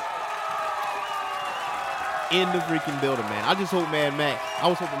 In the freaking building, man. I just hope I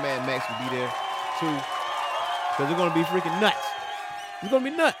was hoping Mad Max would be there too. Because it's gonna be freaking nuts. It's gonna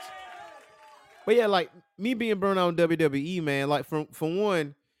be nuts. But yeah, like me being burned out on WWE, man. Like for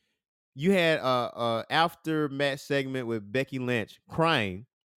one, you had after match segment with Becky Lynch crying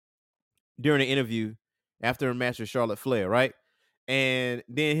during an interview after a match with Charlotte Flair, right? And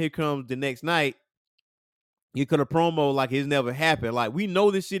then here comes the next night. You could have promo like it's never happened. Like we know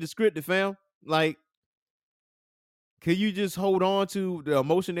this shit is scripted, fam. Like, could you just hold on to the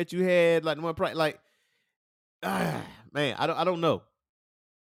emotion that you had? Like man, I don't know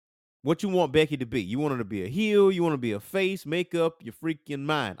what you want Becky to be. You want her to be a heel? You want her to be a face? Make up your freaking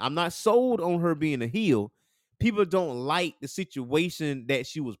mind. I'm not sold on her being a heel. People don't like the situation that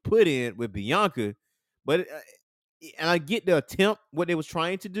she was put in with Bianca, but and I get the attempt, what they was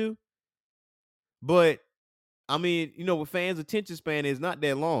trying to do, but I mean, with fans' attention span is not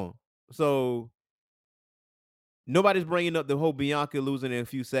that long, so nobody's bringing up the whole Bianca losing in a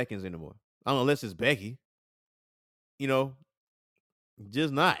few seconds anymore. I don't know, unless it's Becky.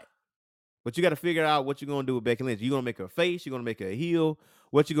 Just not. But you got to figure out what you're going to do with Becky Lynch. You're going to make her a face. You're going to make her a heel.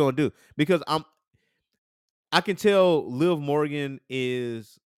 What you going to do? Because I can tell Liv Morgan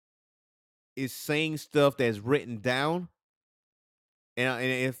is saying stuff that's written down. And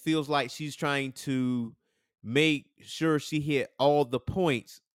it feels like she's trying to make sure she hit all the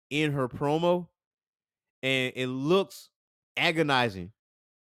points in her promo. And it looks agonizing.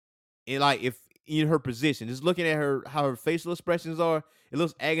 And like if in her position, just looking at her, how her facial expressions are, it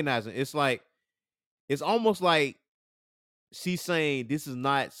looks agonizing. It's almost like she's saying this is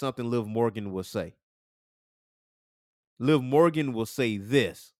not something Liv Morgan will say. Liv Morgan will say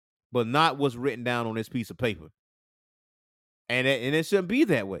this, but not what's written down on this piece of paper. And it shouldn't be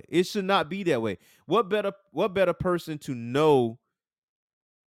that way. It should not be that way. What better person to know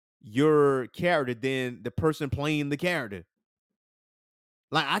your character than the person playing the character?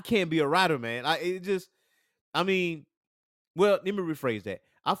 Like, I can't be a writer, man. Well, let me rephrase that.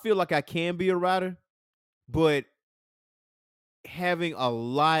 I feel like I can be a writer, but having a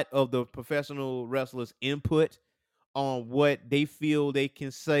lot of the professional wrestlers' input on what they feel they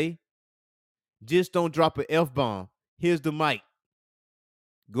can say, just don't drop an F-bomb. Here's the mic.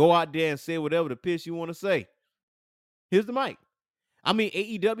 Go out there and say whatever the piss you want to say. Here's the mic. I mean,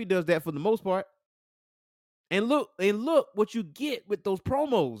 AEW does that for the most part. And look what you get with those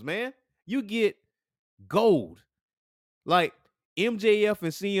promos, man. You get gold. Like MJF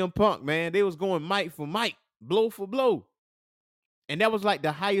and CM Punk, man, they was going mic for mic, blow for blow. And that was like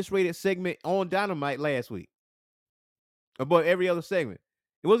the highest rated segment on Dynamite last week. Above every other segment.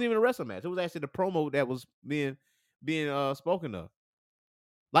 It wasn't even a wrestling match. It was actually the promo that was being spoken of.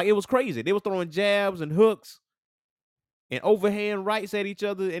 Like, it was crazy. They were throwing jabs and hooks. and overhand rights at each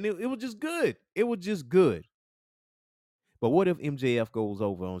other, and it was just good. It was just good. But what if MJF goes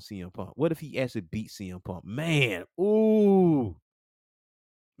over on CM Punk? What if he actually beats CM Punk? Man, ooh,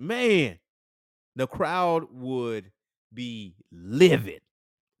 man, the crowd would be livid,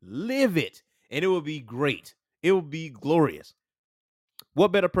 and it would be great. It would be glorious.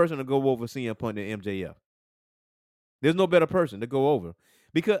 What better person to go over CM Punk than MJF? There's no better person to go over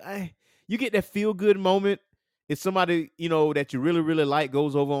because you get that feel good moment if somebody that you really really like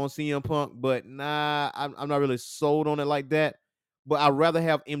goes over on CM Punk. But nah, I'm not really sold on it like that. But I'd rather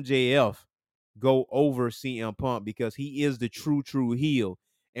have MJF go over CM Punk because he is the true heel.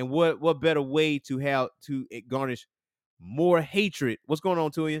 And what better way to have to garnish more hatred? What's going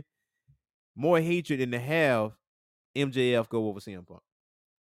on, Tuya? More hatred than to have MJF go over CM Punk.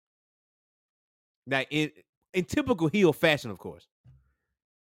 Now, in typical heel fashion, of course.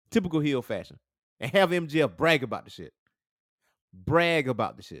 Typical heel fashion. And have MJF brag about the shit.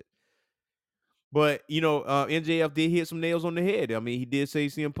 But, MJF did hit some nails on the head. I mean, he did say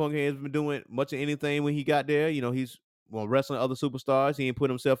CM Punk has been doing much of anything when he got there. He's wrestling other superstars. He ain't put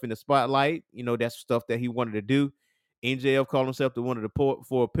himself in the spotlight. That's stuff that he wanted to do. MJF called himself one of the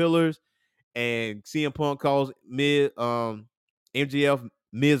four pillars. And CM Punk calls MJF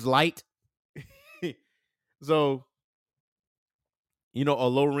Ms. Light. So, a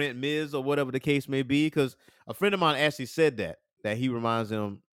low rent Miz or whatever the case may be, because a friend of mine actually said that he reminds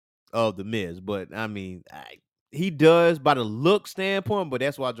him of the Miz. But I mean, he does by the look standpoint, but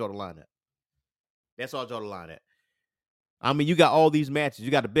that's why I draw the line at. I mean, you got all these matches.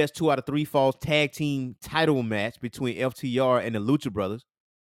 You got the best 2 out of 3 falls tag team title match between FTR and the Lucha Brothers.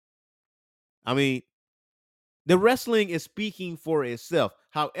 I mean, the wrestling is speaking for itself.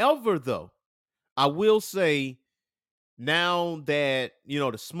 However, though, I will say, now that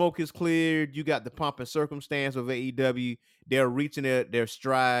the smoke is cleared, you got the pomp and circumstance of AEW. They're reaching their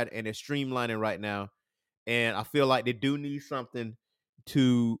stride and they're streamlining right now, and I feel like they do need something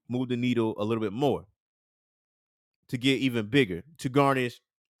to move the needle a little bit more, to get even bigger, to garnish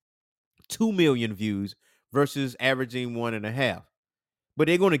 2 million views versus averaging 1.5. But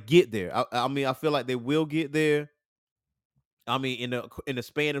they're going to get there. I mean, I feel like they will get there. I mean, in the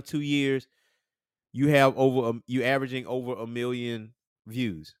span of 2 years, you averaging over 1 million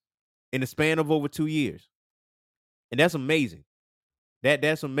views in the span of over 2 years. And that's amazing.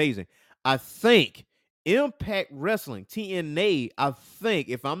 That's amazing. I think Impact Wrestling, TNA,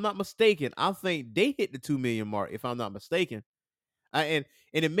 if I'm not mistaken, they hit the 2 million mark, if I'm not mistaken. And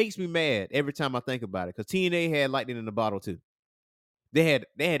it makes me mad every time I think about it, because TNA had lightning in the bottle too. They had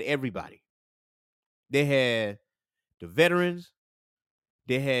everybody. They had the veterans.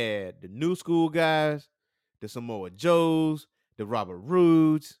 They had the new school guys, the Samoa Joes, the Robert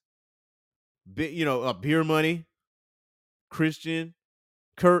Roods, Beer Money, Christian,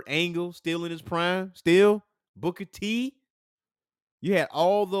 Kurt Angle, still in his prime, Booker T. You had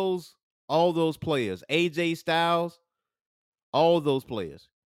all those players, AJ Styles, all those players.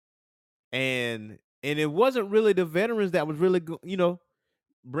 And it wasn't really the veterans that was really,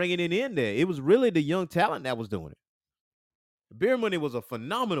 bringing it in there. It was really the young talent that was doing it. Beer Money was a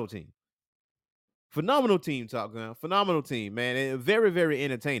phenomenal team. Phenomenal team, Top Gun. Phenomenal team, man. And very, very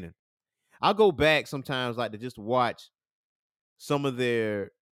entertaining. I'll go back sometimes, like, to just watch some of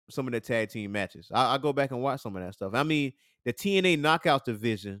their tag team matches. I go back and watch some of that stuff. I mean, the TNA Knockouts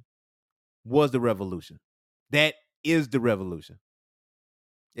division was the revolution. That is the revolution.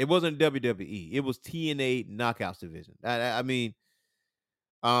 It wasn't WWE. It was TNA Knockouts division. I mean,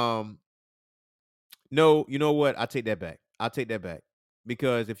 no, you know what? I take that back.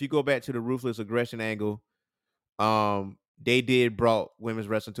 Because if you go back to the Ruthless Aggression angle, they did brought women's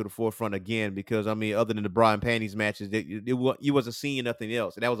wrestling to the forefront again, because I mean, other than the bra and panties matches, you wasn't seeing nothing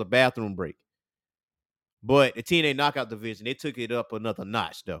else. And that was a bathroom break. But the TNA Knockout division, they took it up another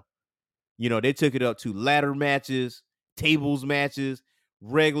notch, though. They took it up to ladder matches, tables matches,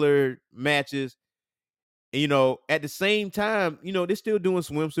 regular matches. And, at the same time, they're still doing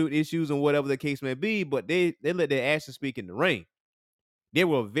swimsuit issues and whatever the case may be, but they let their actions speak in the ring. They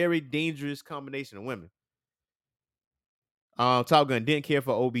were a very dangerous combination of women. Top Gun didn't care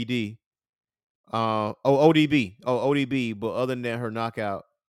for OBD. ODB. But other than that, her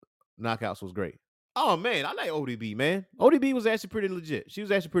knockouts was great. Oh man, I like ODB, man. ODB was actually pretty legit. She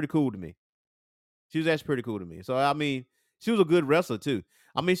was actually pretty cool to me. So I mean, she was a good wrestler too.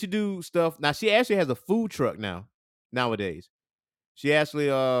 I mean, she do stuff. Now she actually has a food truck nowadays. She actually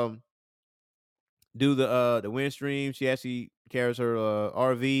do the Windstream. She actually carries her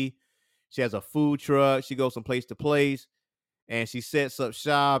RV. She has a food truck. She goes from place to place, and she sets up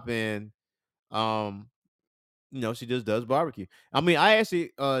shop. And she just does barbecue. I mean, I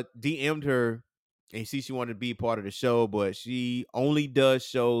actually DM'd her and see she wanted to be part of the show, but she only does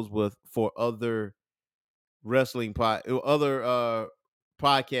shows for other other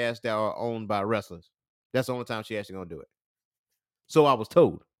podcasts that are owned by wrestlers. That's the only time she actually gonna do it. So I was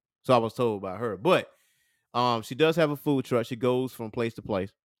told. By her. But she does have a food truck. She goes from place to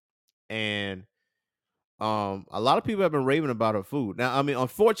place. And a lot of people have been raving about her food. Now, I mean,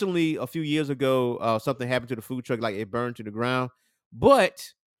 unfortunately, a few years ago, something happened to the food truck, like it burned to the ground.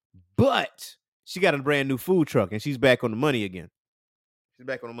 But she got a brand new food truck and she's back on the money again.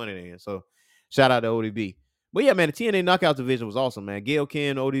 So shout out to ODB. But yeah, man, the TNA Knockout division was awesome, man. Gail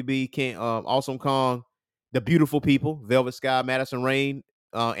Ken, ODB, Awesome Kong, the beautiful people, Velvet Sky, Madison Rain,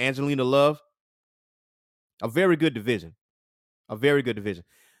 Angelina Love. A very good division.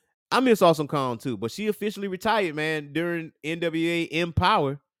 I miss Awesome Kong too, but she officially retired, man, during NWA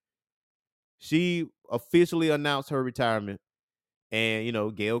Empower. She officially announced her retirement.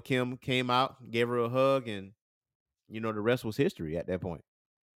 And, Gail Kim came out, gave her a hug, and, the rest was history at that point.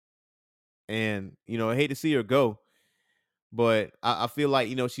 And, I hate to see her go, but I feel like,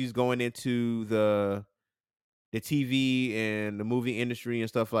 she's going into the TV and the movie industry and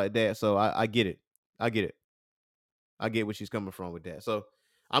stuff like that. So I get it. I get where she's coming from with that. So,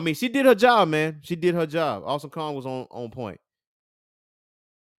 I mean, she did her job, man. She did her job. Awesome Kong was on point.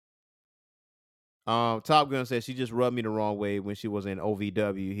 Top Gun says she just rubbed me the wrong way when she was in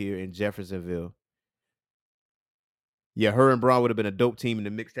OVW here in Jeffersonville. Yeah, her and Braun would have been a dope team in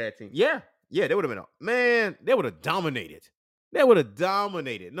the mixed tag team. Yeah, they would have been they would have dominated.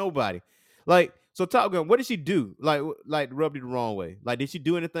 Nobody. Like, so Top Gun, what did she do? Like rubbed you the wrong way? Like, did she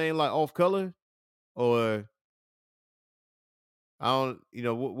do anything like off color? Or I don't,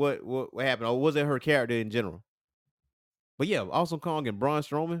 what happened? Or was it her character in general? But yeah, Awesome Kong and Braun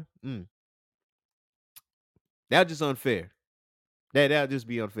Strowman, that's just unfair. That'll just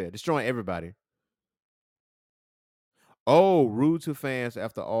be unfair. Destroying everybody. Oh, rude to fans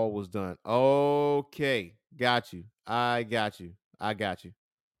after all was done. Okay. Got you. I got you.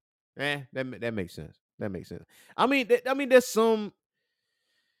 That makes sense. I mean, there's some,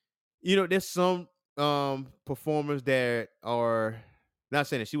 performers that are not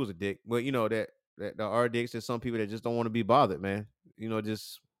saying that she was a dick, but that there are dicks. There's some people that just don't want to be bothered, man. They're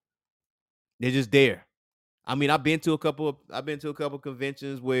just there. I mean, I've been to a couple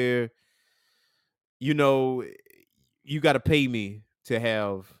conventions where, you got to pay me to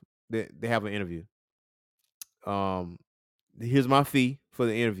have an interview. Here's my fee for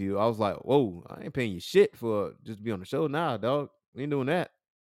the interview. I was like, whoa, I ain't paying you shit for just to be on the show. Nah, dog, we ain't doing that.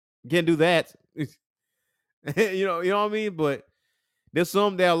 You can't do that. you know what I mean? But there's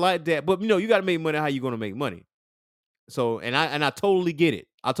some that are like that. But you got to make money how you gonna make money. So and I totally get it.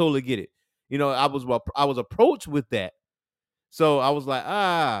 I was approached with that. So I was like,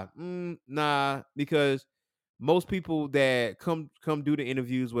 nah, because most people that come do the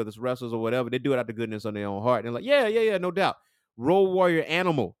interviews, whether it's wrestlers or whatever, they do it out the goodness on their own heart. And they're like, yeah, no doubt. Road Warrior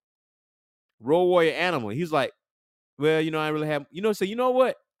Animal. He's like, well, I really have, so you know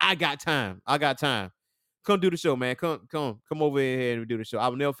what? I got time. Come do the show, man. Come over here and do the show.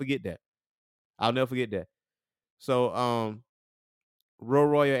 I'll never forget that. So,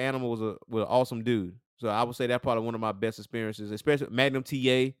 Road Warrior Animal was an awesome dude. So I would say that's probably one of my best experiences, especially Magnum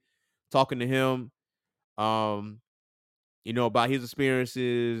TA, talking to him. About his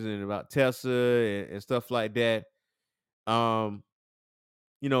experiences and about Tessa and stuff like that. Mick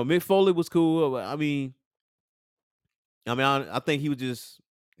Foley was cool. I mean, I think he was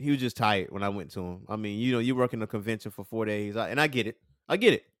just tired when I went to him. I mean, you work in a convention for 4 days, and I get it.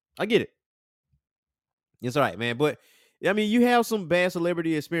 It's all right, man. But I mean, you have some bad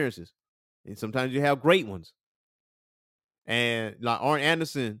celebrity experiences, and sometimes you have great ones. And like Arn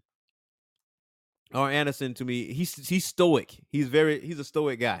Anderson to me, he's stoic. He's a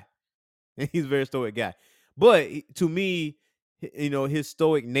stoic guy. He's a very stoic guy. But to me, his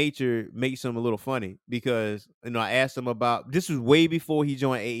stoic nature makes him a little funny because, I asked him about, this was way before he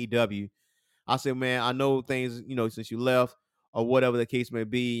joined AEW. I said, man, I know things, since you left or whatever the case may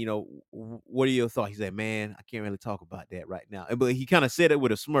be, what are your thoughts? He said, man, I can't really talk about that right now. But he kind of said it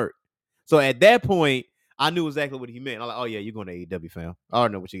with a smirk. So at that point, I knew exactly what he meant. I'm like, oh yeah, you're going to AEW, fam. I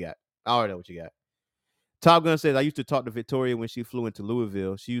already know what you got. Top Gun says, I used to talk to Victoria when she flew into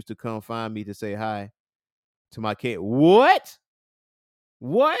Louisville. She used to come find me to say hi to my kid. What?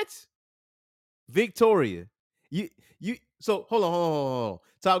 Victoria. So hold on.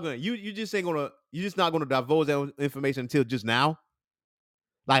 Top Gun, you just not gonna divulge that information until just now?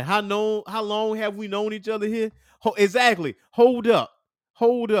 Like how long have we known each other here? Exactly. Hold up.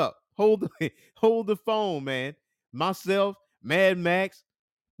 Hold the phone, man. myself, Mad Max,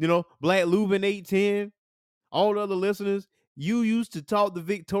 Black Lubin 810, all the other listeners, you used to talk to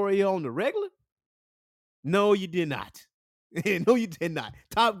Victoria on the regular? No, you did not. No, you did not.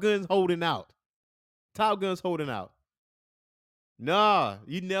 Top Gun's holding out. Top Gun's holding out. Nah,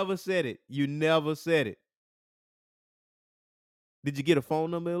 you never said it. You never said it. Did you get a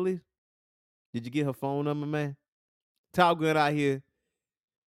phone number, at least? Did you get her phone number, man? Top Gun out here.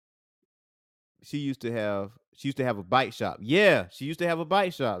 She used to have a bike shop. Yeah, she used to have a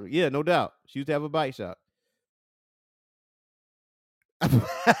bike shop. Yeah, no doubt. She used to have a bike shop.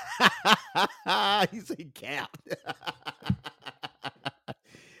 You say cap.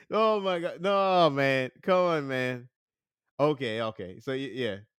 Oh my god. No, man. Come on, man. Okay. So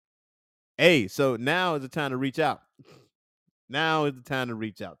yeah. Hey, so now is the time to reach out. Now is the time to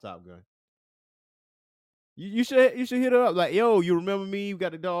reach out, Top Gun. You should hit her up like, yo, you remember me? You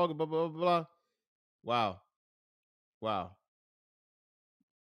got the dog, blah blah blah blah. Wow.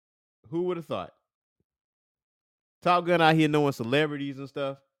 Who would have thought? Top Gun out here knowing celebrities and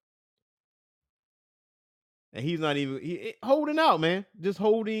stuff. And he's not even holding out, man. Just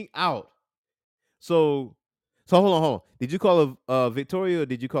holding out. So hold on. Did you call her Victoria or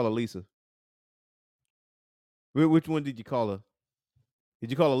did you call her Lisa? Which one did you call her? Did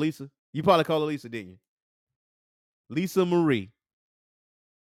you call her Lisa? You probably called her Lisa, didn't you? Lisa Marie.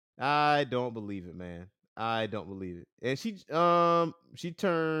 I don't believe it, man. I don't believe it. And she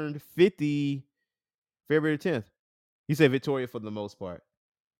turned 50 February 10th. You said Victoria for the most part.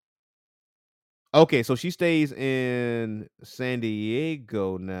 Okay, so she stays in San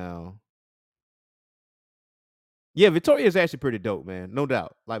Diego now. Yeah, Victoria is actually pretty dope, man. No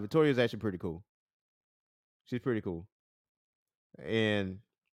doubt. Like Victoria is actually pretty cool. She's pretty cool. And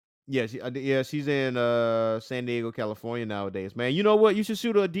yeah, she's in San Diego, California nowadays, man. You know what? You should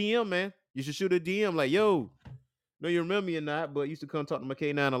shoot her a DM, man. You should shoot a DM like, yo, no, you remember me or not, but used to come talk to my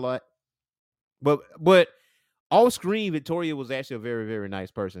K9 a lot. But off screen, Victoria was actually a very, very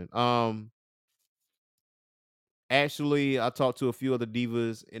nice person. Actually, I talked to a few other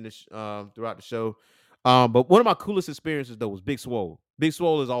divas in the throughout the show. But one of my coolest experiences though was Big Swole. Big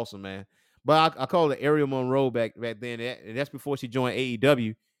Swole is awesome, man. But I called her Ariel Monroe back then, and that's before she joined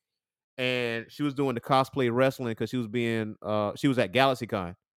AEW. And she was doing the cosplay wrestling because she was at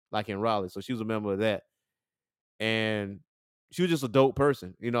GalaxyCon, like in Raleigh. So she was a member of that. And she was just a dope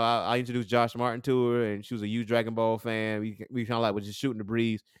person. I introduced Josh Martin to her, and she was a huge Dragon Ball fan. We kind of like was just shooting the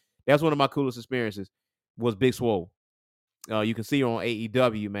breeze. That's one of my coolest experiences was Big Swole. You can see her on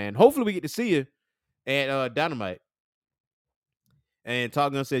AEW, man. Hopefully we get to see her at Dynamite. And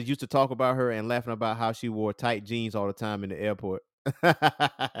Top Gun says used to talk about her and laughing about how she wore tight jeans all the time in the airport.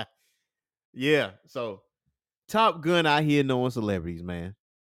 Yeah, so Top Gun out here knowing celebrities, man.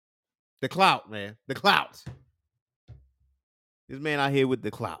 The clout, man. The clout. This man out here with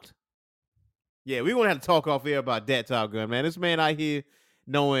the clout. Yeah, we're gonna have to talk off air about that, Top Gun, man. This man out here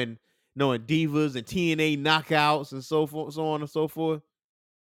knowing divas and TNA knockouts and so on and so forth.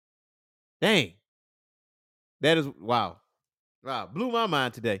 Dang. That is wow. Wow. Blew my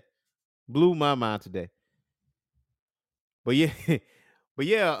mind today. But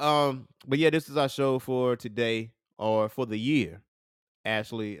yeah, this is our show for today or for the year.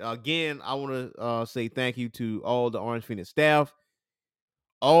 Ashley, again, I want to say thank you to all the Orange Phoenix staff,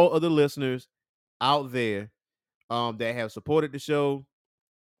 all other listeners out there that have supported the show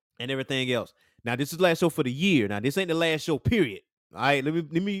and everything else. Now, this is the last show for the year. Now, this ain't the last show, period. All right,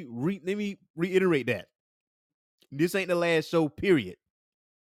 let me reiterate that. This ain't the last show, period.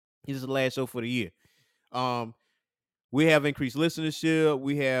 This is the last show for the year. We have increased listenership.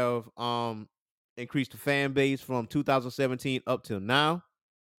 We have increased the fan base from 2017 up till now.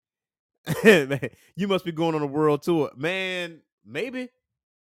 Man, you must be going on a world tour, man. Maybe.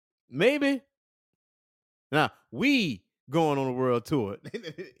 Now we going on a world tour.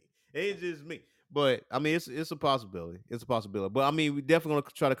 It's just me, but I mean, it's a possibility. It's a possibility. But I mean, we definitely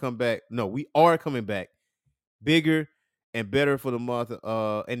gonna try to come back. No, we are coming back bigger and better for the month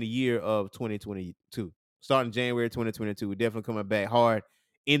and the year of 2022. Starting January 2022, we're definitely coming back hard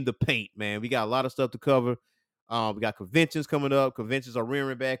in the paint, man. We got a lot of stuff to cover. We got conventions coming up. Conventions are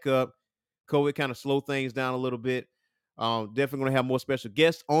rearing back up. COVID kind of slowed things down a little bit. Definitely going to have more special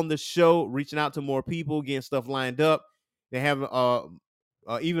guests on the show, reaching out to more people, getting stuff lined up. They have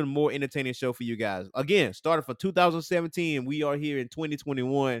even more entertaining show for you guys. Again, started from 2017, we are here in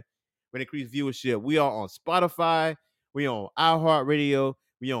 2021 with increased viewership. We are on Spotify. We on iHeartRadio.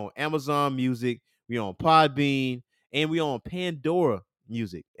 We on Amazon Music. We on Podbean. And we on Pandora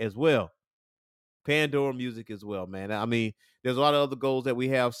Music as well. Pandora Music as well, man. I mean, there's a lot of other goals that we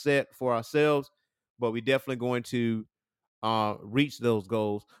have set for ourselves, but we're definitely going to reach those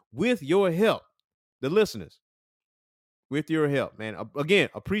goals with your help, the listeners. With your help, man. Again,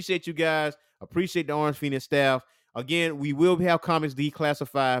 appreciate you guys. Appreciate the Orange Phoenix staff. Again, we will have comics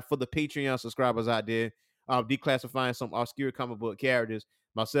declassified for the Patreon subscribers out there. Declassifying some obscure comic book characters,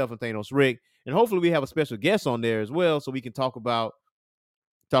 myself and Thanos Rick, and hopefully we have a special guest on there as well, so we can talk about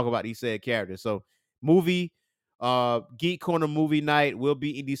these said characters. So, movie, Geek Corner movie night will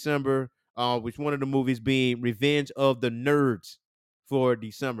be in December. Which one of the movies being Revenge of the Nerds for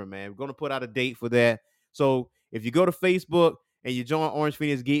December, man. We're gonna put out a date for that. So if you go to Facebook and you join Orange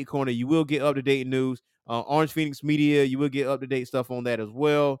Phoenix Geek Corner, you will get up-to-date news. Orange Phoenix Media, you will get up-to-date stuff on that as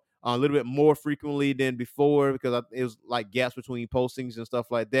well. A little bit more frequently than before because it was like gaps between postings and stuff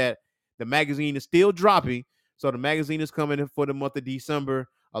like that. The magazine is still dropping. So the magazine is coming for the month of December.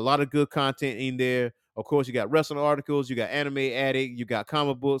 A lot of good content in there. Of course, you got wrestling articles, you got Anime Addict, you got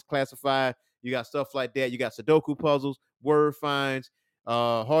comic books classified, you got stuff like that. You got Sudoku puzzles, word finds,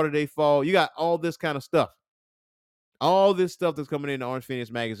 Harder Day Fall. You got all this kind of stuff. All this stuff that's coming in the Orange Phoenix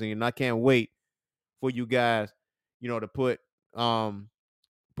magazine. And I can't wait for you guys, to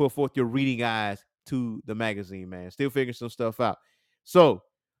put forth your reading eyes to the magazine, man. Still figuring some stuff out. So,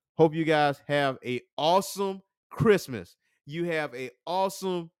 hope you guys have a awesome Christmas. You have a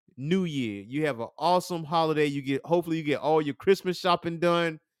awesome New Year. You have an awesome holiday. Hopefully you get all your Christmas shopping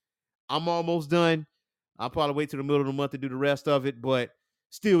done. I'm almost done. I'll probably wait till the middle of the month to do the rest of it, but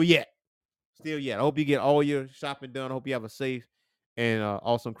still yet. I hope you get all your shopping done. I hope you have a safe and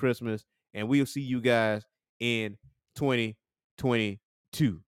awesome Christmas. And we'll see you guys in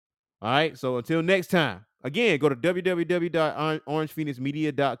 2022. All right. So until next time, again, go to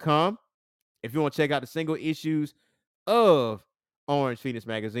www.orangephoenixmedia.com if you want to check out the single issues of Orange Phoenix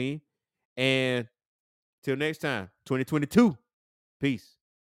Magazine. And till next time, 2022. Peace.